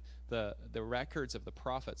fact that the records of the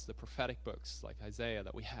prophets, the prophetic books like Isaiah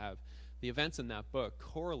that we have, the events in that book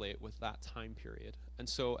correlate with that time period. And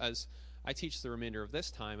so as I teach the remainder of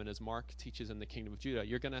this time, and as Mark teaches in the kingdom of Judah,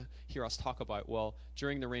 you're going to hear us talk about, well,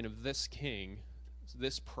 during the reign of this king,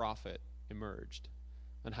 this prophet emerged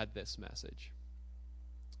and had this message.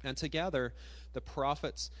 And together, the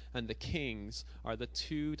prophets and the kings are the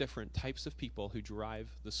two different types of people who drive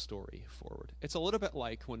the story forward. It's a little bit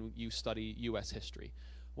like when you study U.S. history.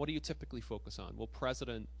 What do you typically focus on? Well,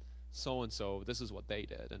 President so-and-so, this is what they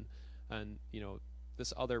did. And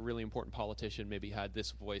this other really important politician maybe had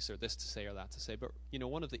this voice or this to say or that to say. But,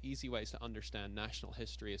 one of the easy ways to understand national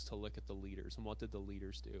history is to look at the leaders and what did the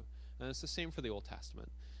leaders do. And it's the same for the Old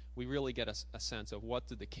Testament. We really get a sense of what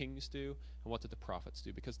did the kings do and what did the prophets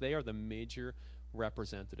do, because they are the major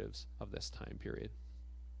representatives of this time period.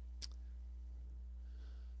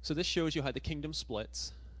 So this shows you how the kingdom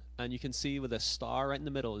splits, and you can see with a star right in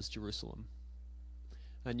the middle is Jerusalem.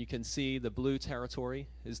 And you can see the blue territory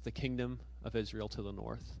is the kingdom of Israel to the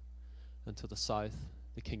north, and to the south,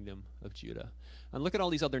 the kingdom of Judah. And look at all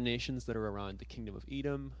these other nations that are around: the kingdom of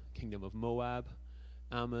Edom, kingdom of Moab,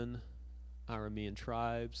 Ammon, Aramean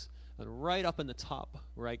tribes, and right up in the top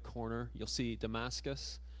right corner, you'll see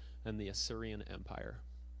Damascus and the Assyrian Empire.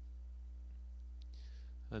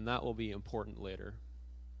 And that will be important later,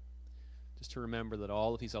 just to remember that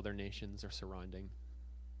all of these other nations are surrounding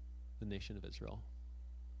the nation of Israel.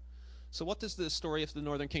 So what does the story of the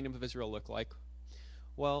northern kingdom of Israel look like?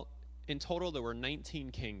 Well, in total, there were 19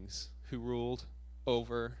 kings who ruled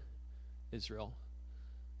over Israel.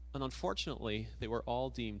 And unfortunately, they were all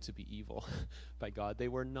deemed to be evil by God. They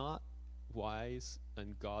were not wise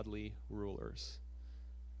and godly rulers.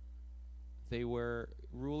 They were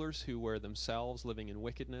rulers who were themselves living in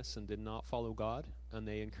wickedness and did not follow God, and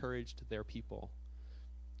they encouraged their people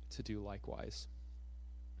to do likewise.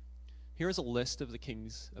 Here's a list of the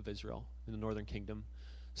kings of Israel in the northern kingdom.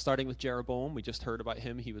 Starting with Jeroboam, we just heard about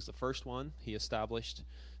him. He was the first one. He established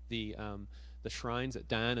the shrines at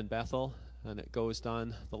Dan and Bethel, and it goes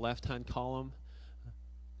down the left-hand column.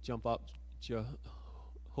 Jump up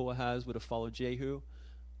Joahaz would have followed Jehu,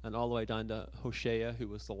 and all the way down to Hoshea, who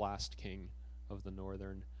was the last king of the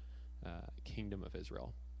northern kingdom of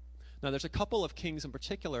Israel. Now, there's a couple of kings in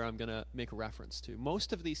particular I'm going to make a reference to.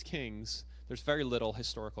 Most of these kings, there's very little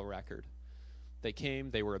historical record. They came,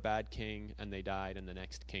 they were a bad king, and they died, and the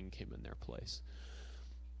next king came in their place.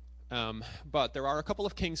 But there are a couple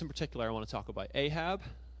of kings in particular I want to talk about. Ahab,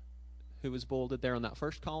 who was bolded there on that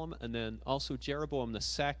first column, and then also Jeroboam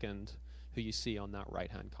II, who you see on that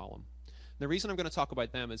right-hand column. The reason I'm going to talk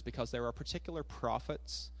about them is because there are particular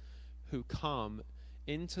prophets who come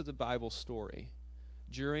into the Bible story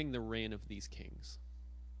during the reign of these kings.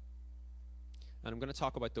 And I'm going to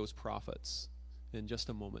talk about those prophets in just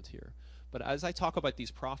a moment here. But as I talk about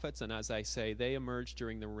these prophets, and as I say, they emerged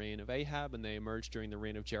during the reign of Ahab, and they emerged during the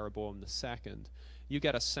reign of Jeroboam II, you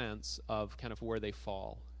get a sense of kind of where they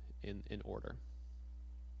fall in order.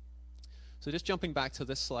 So just jumping back to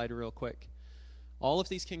this slide real quick. All of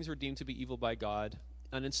these kings were deemed to be evil by God,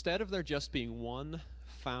 and instead of there just being one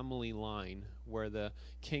family line where the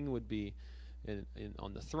king would be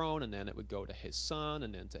on the throne, and then it would go to his son,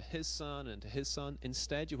 and then to his son, and to his son,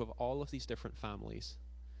 instead you have all of these different families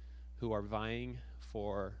who are vying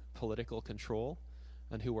for political control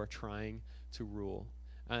and who are trying to rule.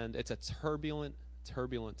 And it's a turbulent,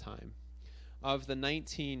 turbulent time. Of the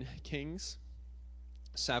 19 kings,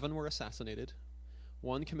 7 were assassinated,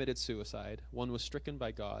 1 committed suicide, 1 was stricken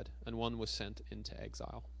by God, and 1 was sent into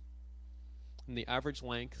exile. And the average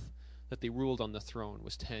length that they ruled on the throne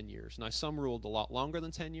was 10 years. Now, some ruled a lot longer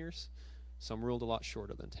than 10 years, some ruled a lot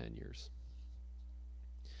shorter than 10 years.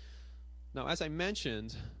 Now, as I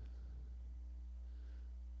mentioned,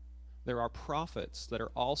 there are prophets that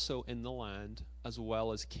are also in the land as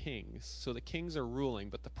well as kings. So the kings are ruling,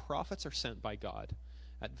 but the prophets are sent by God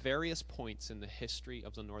at various points in the history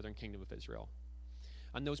of the northern kingdom of Israel.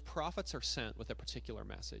 And those prophets are sent with a particular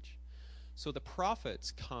message. So the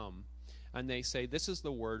prophets come and they say, this is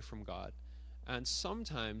the word from God. And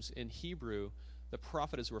sometimes in Hebrew, the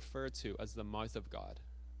prophet is referred to as the mouth of God.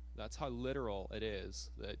 That's how literal it is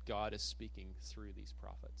that God is speaking through these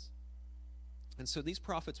prophets. And so these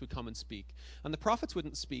prophets would come and speak. And the prophets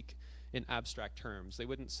wouldn't speak in abstract terms. They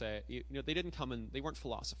wouldn't say, they didn't come and they weren't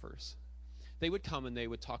philosophers. They would come and they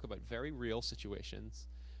would talk about very real situations,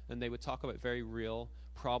 and they would talk about very real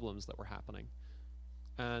problems that were happening.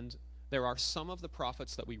 And there are some of the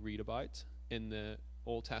prophets that we read about in the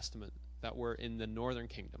Old Testament that were in the northern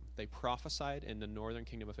kingdom. They prophesied in the northern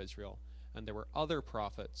kingdom of Israel, and there were other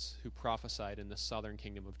prophets who prophesied in the southern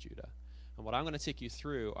kingdom of Judah. And what I'm going to take you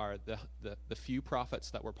through are the few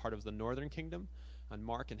prophets that were part of the northern kingdom, and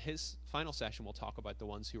Mark in his final session will talk about the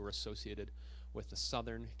ones who were associated with the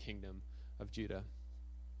southern kingdom of Judah.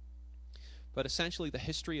 But essentially the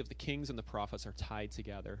history of the kings and the prophets are tied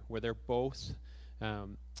together, where they're both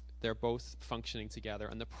functioning together,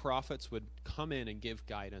 and the prophets would come in and give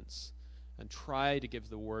guidance and try to give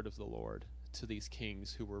the word of the Lord to these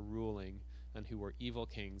kings who were ruling and who were evil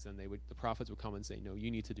kings, and the prophets would come and say, no, you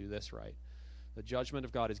need to do this right. The judgment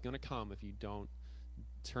of God is going to come if you don't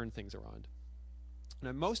turn things around.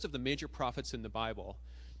 Now, most of the major prophets in the Bible,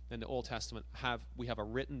 in the Old Testament, we have a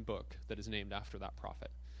written book that is named after that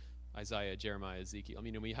prophet. Isaiah, Jeremiah, Ezekiel.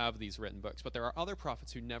 We have these written books, but there are other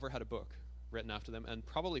prophets who never had a book written after them, and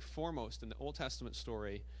probably foremost in the Old Testament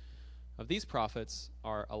story of these prophets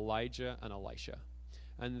are Elijah and Elisha.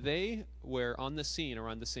 And they were on the scene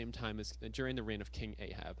around the same time as during the reign of King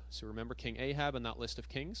Ahab. So remember King Ahab in that list of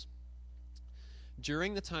kings?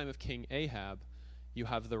 During the time of King Ahab, you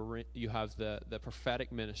have the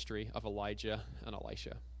prophetic ministry of Elijah and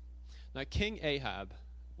Elisha. Now, King Ahab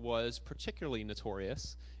was particularly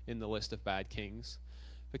notorious in the list of bad kings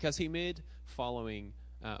because he made following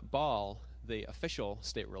Baal the official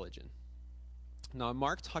state religion. Now,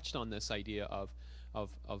 Mark touched on this idea of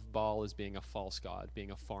Baal as being a false god,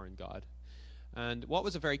 being a foreign god. And what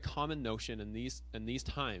was a very common notion in these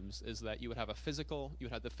times is that you would have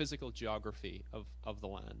the physical geography of the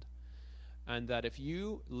land. And that if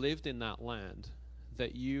you lived in that land,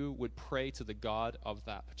 that you would pray to the god of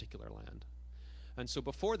that particular land. And so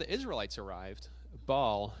before the Israelites arrived,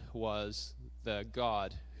 Baal was the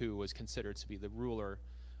god who was considered to be the ruler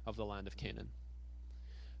of the land of Canaan.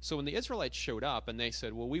 So when the Israelites showed up and they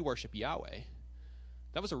said, well, we worship Yahweh,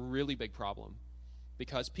 that was a really big problem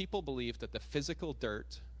because people believed that the physical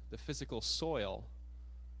dirt, the physical soil,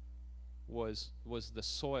 was the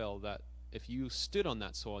soil that if you stood on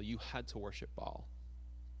that soil, you had to worship Baal.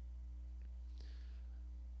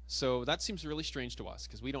 So that seems really strange to us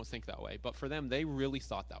because we don't think that way. But for them, they really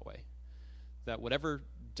thought that way. That whatever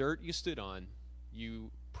dirt you stood on,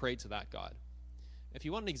 you prayed to that God. If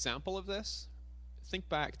you want an example of this, think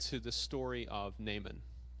back to the story of Naaman.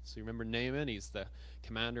 So you remember Naaman, he's the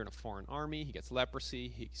commander in a foreign army. He gets leprosy.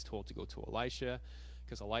 He's told to go to Elisha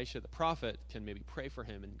because Elisha, the prophet, can maybe pray for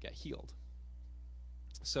him and get healed.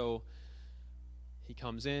 So he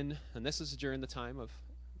comes in, and this is during the time of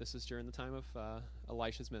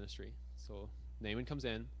Elisha's ministry. So Naaman comes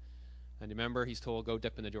in, and remember, he's told, go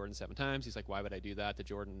dip in the Jordan 7 times. He's like, why would I do that? The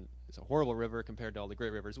Jordan is a horrible river compared to all the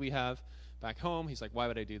great rivers we have back home. He's like, why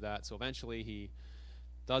would I do that? So eventually he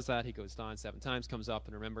does that. He goes down 7 times, comes up,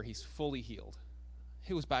 and remember, he's fully healed.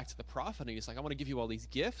 He goes back to the prophet, and he's like, I want to give you all these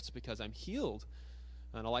gifts because I'm healed.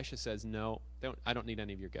 And Elisha says, no, I don't need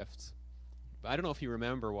any of your gifts. But I don't know if you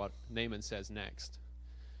remember what Naaman says next.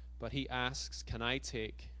 But he asks, can I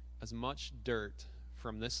take as much dirt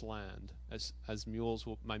from this land as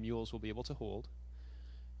my mules will be able to hold,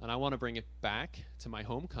 and I want to bring it back to my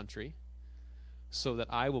home country so that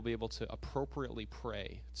I will be able to appropriately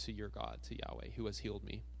pray to your God, to Yahweh, who has healed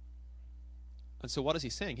me. And so what is he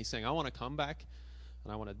saying? He's saying, I want to come back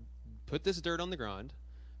and I want to put this dirt on the ground,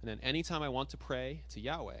 and then anytime I want to pray to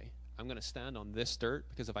Yahweh, I'm going to stand on this dirt,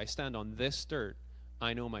 because if I stand on this dirt,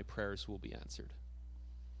 I know my prayers will be answered.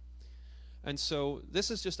 And so this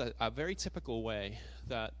is just a very typical way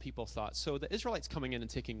that people thought. So the Israelites coming in and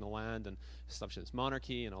taking the land and establishing this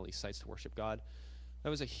monarchy and all these sites to worship God, that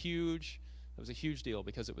was a huge deal,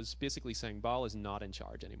 because it was basically saying Baal is not in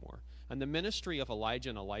charge anymore. And the ministry of Elijah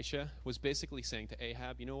and Elisha was basically saying to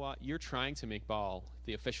Ahab, you know what, you're trying to make Baal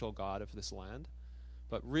the official god of this land,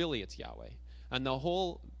 but really it's Yahweh. And the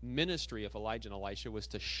whole ministry of Elijah and Elisha was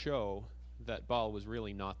to show that Baal was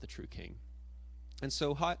really not the true king. And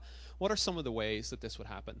so what are some of the ways that this would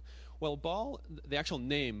happen? Well, Baal, the actual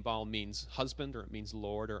name Baal means husband, or it means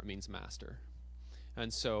lord, or it means master.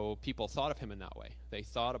 And so people thought of him in that way. They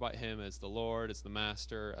thought about him as the Lord, as the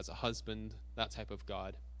master, as a husband, that type of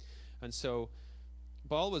god. And so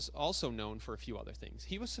Baal was also known for a few other things.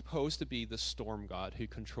 He was supposed to be the storm god who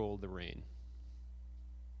controlled the rain.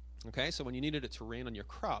 Okay, so when you needed it to rain on your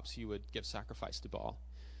crops, you would give sacrifice to Baal.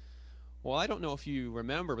 Well, I don't know if you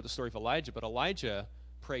remember the story of Elijah, but Elijah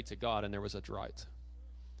prayed to God and there was a drought.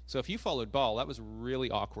 So if you followed Baal, that was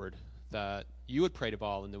really awkward, that you would pray to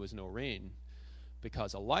Baal and there was no rain,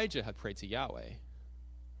 because Elijah had prayed to Yahweh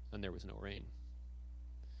and there was no rain.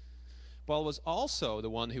 Baal was also the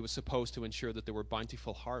one who was supposed to ensure that there were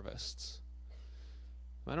bountiful harvests.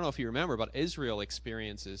 I don't know if you remember, but Israel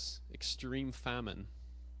experiences extreme famine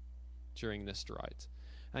during this drought.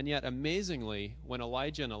 And yet, amazingly, when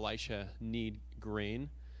Elijah and Elisha need grain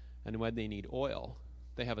and when they need oil,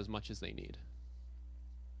 they have as much as they need.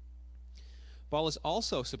 Baal is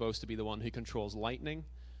also supposed to be the one who controls lightning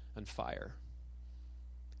and fire.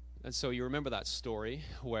 And so you remember that story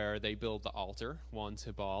where they build the altar, one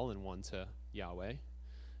to Baal and one to Yahweh.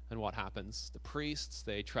 And what happens? The priests,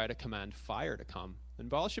 they try to command fire to come. And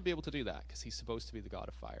Baal should be able to do that because he's supposed to be the god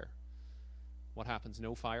of fire. What happens?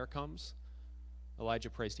 No fire comes.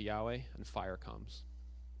 Elijah prays to Yahweh, and fire comes.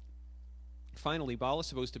 Finally, Baal is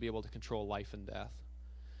supposed to be able to control life and death.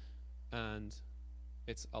 And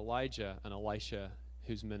it's Elijah and Elisha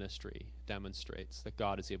whose ministry demonstrates that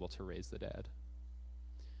God is able to raise the dead.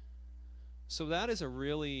 So that is a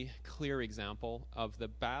really clear example of the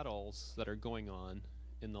battles that are going on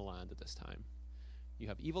in the land at this time. You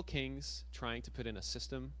have evil kings trying to put in a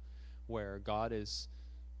system where God is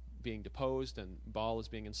being deposed and Baal is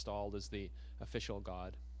being installed as the official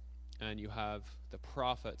god. And you have the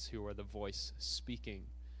prophets who are the voice speaking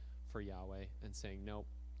for Yahweh and saying, no,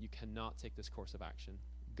 you cannot take this course of action.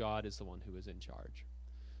 God is the one who is in charge.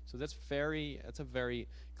 So that's a very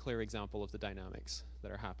clear example of the dynamics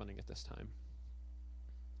that are happening at this time.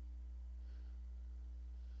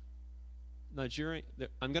 Now,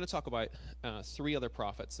 I'm going to talk about 3 other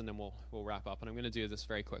prophets, and then we'll wrap up. And I'm going to do this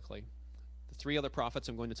very quickly. The 3 other prophets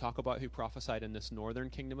I'm going to talk about who prophesied in this northern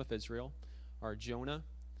kingdom of Israel are Jonah,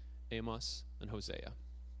 Amos, and Hosea.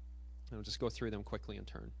 And I'll just go through them quickly in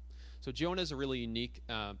turn. So Jonah is a really unique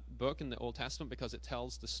book in the Old Testament because it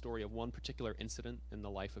tells the story of one particular incident in the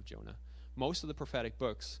life of Jonah. Most of the prophetic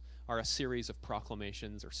books are a series of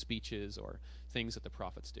proclamations or speeches or things that the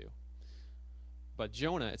prophets do. But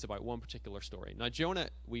Jonah, it's about one particular story. Now, Jonah,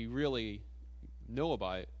 we really know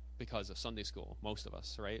about because of Sunday school, most of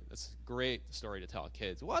us, right? It's a great story to tell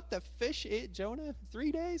kids. What, the fish ate Jonah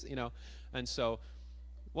 3 days? And so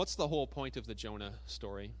what's the whole point of the Jonah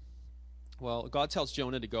story? Well, God tells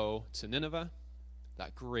Jonah to go to Nineveh,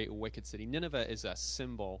 that great wicked city. Nineveh is a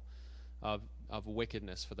symbol of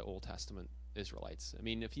wickedness for the Old Testament Israelites. I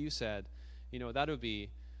mean, if you said, that would be,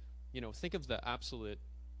 think of the absolute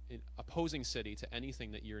opposing city to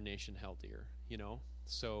anything that your nation held dear,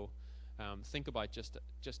 So think about just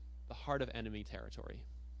the heart of enemy territory.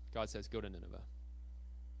 God says, go to Nineveh.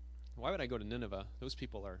 Why would I go to Nineveh? Those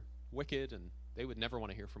people are wicked, and they would never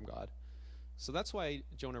want to hear from God. So that's why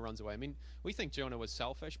Jonah runs away. I mean, we think Jonah was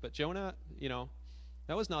selfish, but Jonah,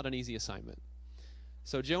 that was not an easy assignment.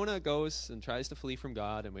 So Jonah goes and tries to flee from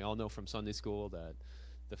God, and we all know from Sunday school that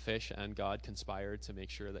the fish and God conspired to make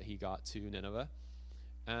sure that he got to Nineveh.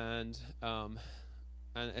 And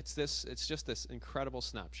it's just this incredible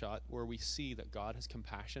snapshot where we see that God has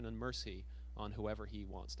compassion and mercy on whoever he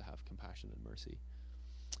wants to have compassion and mercy.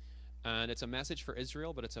 And it's a message for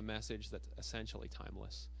Israel, but it's a message that's essentially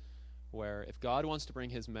timeless, where if God wants to bring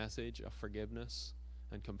his message of forgiveness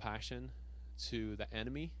and compassion to the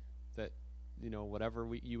enemy, that, whatever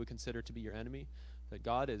you would consider to be your enemy, that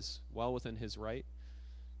God is well within his right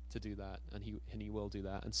to do that, and he will do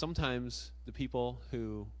that. And sometimes the people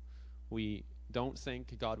who we don't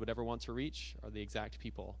think God would ever want to reach are the exact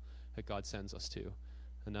people that God sends us to.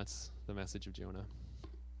 And that's the message of Jonah.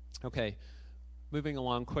 Okay, moving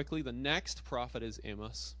along quickly, the next prophet is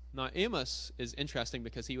Amos. Now, Amos is interesting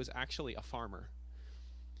because he was actually a farmer.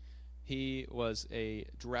 He was a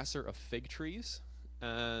dresser of fig trees,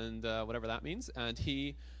 and whatever that means, and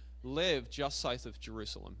he lived just south of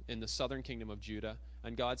Jerusalem in the southern kingdom of Judah.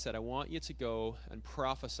 And God said, I want you to go and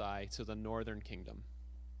prophesy to the northern kingdom.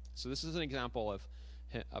 So this is an example of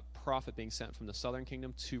a prophet being sent from the southern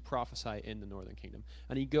kingdom to prophesy in the northern kingdom.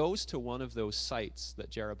 And he goes to one of those sites that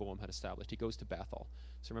Jeroboam had established. He goes to Bethel.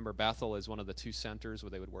 So remember, Bethel is one of the two centers where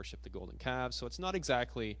they would worship the golden calves. So it's not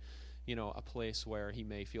exactly, a place where he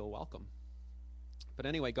may feel welcome. But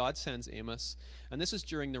anyway, God sends Amos, and this is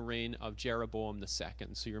during the reign of Jeroboam II.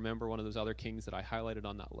 So you remember one of those other kings that I highlighted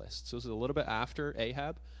on that list. So this is a little bit after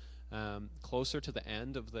Ahab, closer to the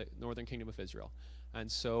end of the northern kingdom of Israel.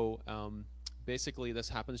 And so basically this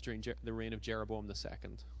happens during the reign of Jeroboam II.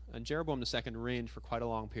 And Jeroboam II reigned for quite a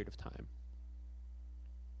long period of time.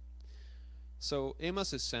 So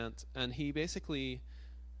Amos is sent, and he basically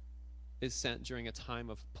is sent during a time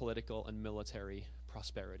of political and military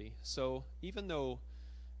prosperity. So even though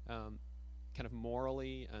kind of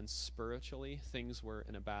morally and spiritually things were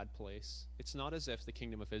in a bad place, it's not as if the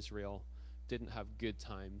kingdom of Israel didn't have good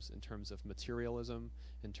times in terms of materialism,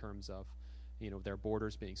 in terms of their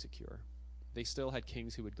borders being secure. They still had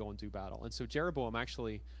kings who would go and do battle. And so Jeroboam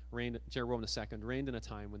II reigned in a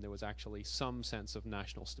time when there was actually some sense of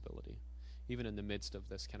national stability, even in the midst of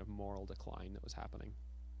this kind of moral decline that was happening.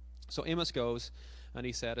 So Amos goes, and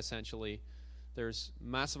he said essentially, there's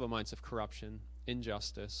massive amounts of corruption,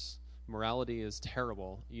 injustice, morality is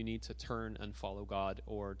terrible. You need to turn and follow God,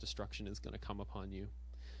 or destruction is going to come upon you.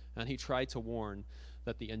 And he tried to warn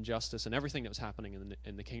that the injustice and everything that was happening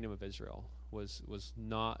in the kingdom of Israel was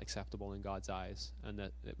not acceptable in God's eyes, and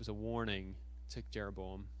that it was a warning to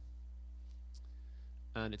Jeroboam.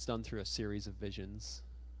 And it's done through a series of visions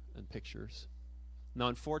and pictures. Now,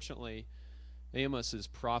 unfortunately, Amos's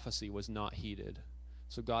prophecy was not heeded,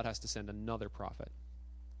 so God has to send another prophet.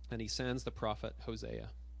 And he sends the prophet Hosea,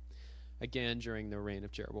 again during the reign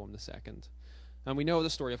of Jeroboam II. And we know the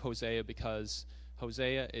story of Hosea because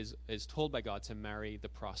Hosea is told by God to marry the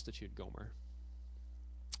prostitute Gomer.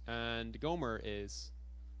 And Gomer is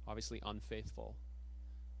obviously unfaithful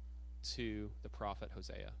to the prophet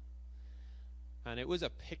Hosea. And it was a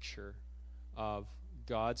picture of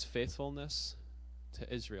God's faithfulness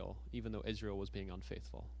to Israel, even though Israel was being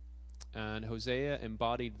unfaithful. And Hosea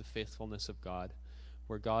embodied the faithfulness of God,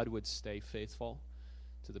 where God would stay faithful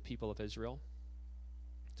to the people of Israel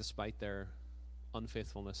despite their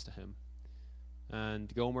unfaithfulness to him.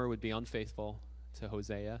 And Gomer would be unfaithful to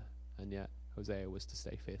Hosea, and yet Hosea was to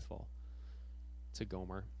stay faithful to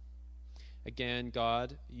Gomer. Again,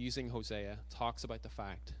 God, using Hosea, talks about the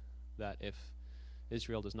fact that if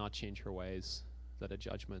Israel does not change her ways, that a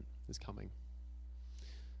judgment is coming.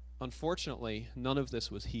 Unfortunately, none of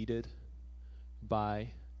this was heeded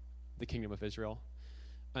by the kingdom of Israel.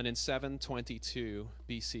 And in 722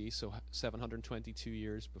 BC, so 722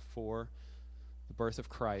 years before the birth of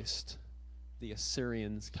Christ, the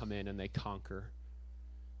Assyrians come in and they conquer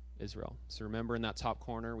Israel. So remember in that top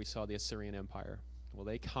corner, we saw the Assyrian Empire. Well,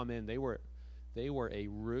 they come in. They were a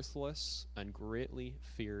ruthless and greatly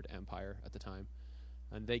feared empire at the time.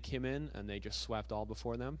 And they came in and they just swept all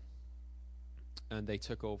before them. And they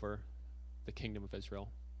took over the kingdom of Israel.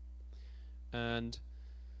 And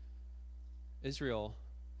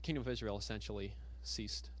kingdom of Israel essentially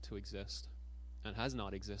ceased to exist and has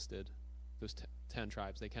not existed. Those 10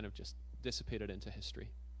 tribes, they kind of just dissipated into history.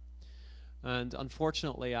 And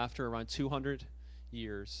unfortunately, after around 200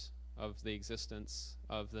 years of the existence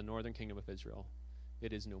of the northern kingdom of Israel,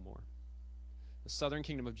 it is no more. The southern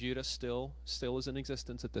kingdom of Judah still is in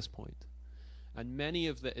existence at this point. And many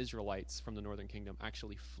of the Israelites from the northern kingdom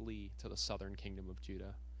actually flee to the southern kingdom of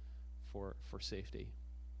Judah for safety.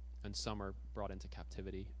 And some are brought into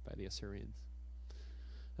captivity by the Assyrians.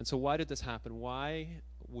 And so why did this happen? Why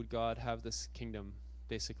would God have this kingdom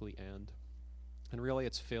basically end? And really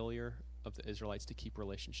it's failure of the Israelites to keep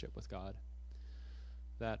relationship with God.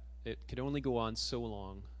 That it could only go on so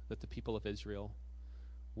long that the people of Israel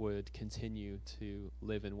would continue to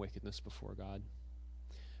live in wickedness before God.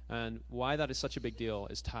 And why that is such a big deal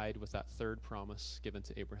is tied with that third promise given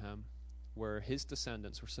to Abraham, where his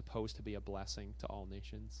descendants were supposed to be a blessing to all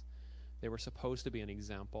nations. They were supposed to be an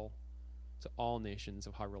example to all nations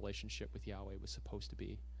of how relationship with Yahweh was supposed to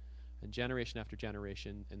be. And generation after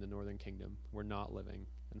generation in the northern kingdom were not living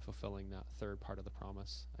and fulfilling that third part of the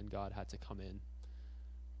promise, and God had to come in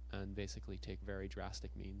and basically take very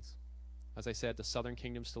drastic means. As I said, the southern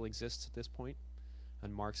kingdom still exists at this point,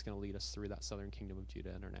 and Mark's going to lead us through that southern kingdom of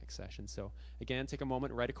Judah in our next session. So again, take a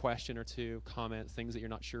moment, write a question or two, comment, things that you're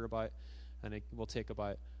not sure about, and we'll take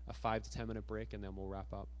about a 5 to 10 minute break, and then we'll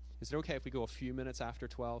wrap up. Is it okay if we go a few minutes after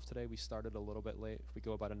 12 today? We started a little bit late. If we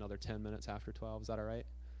go about another 10 minutes after 12, is that all right?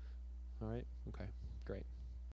 All right? Okay, great.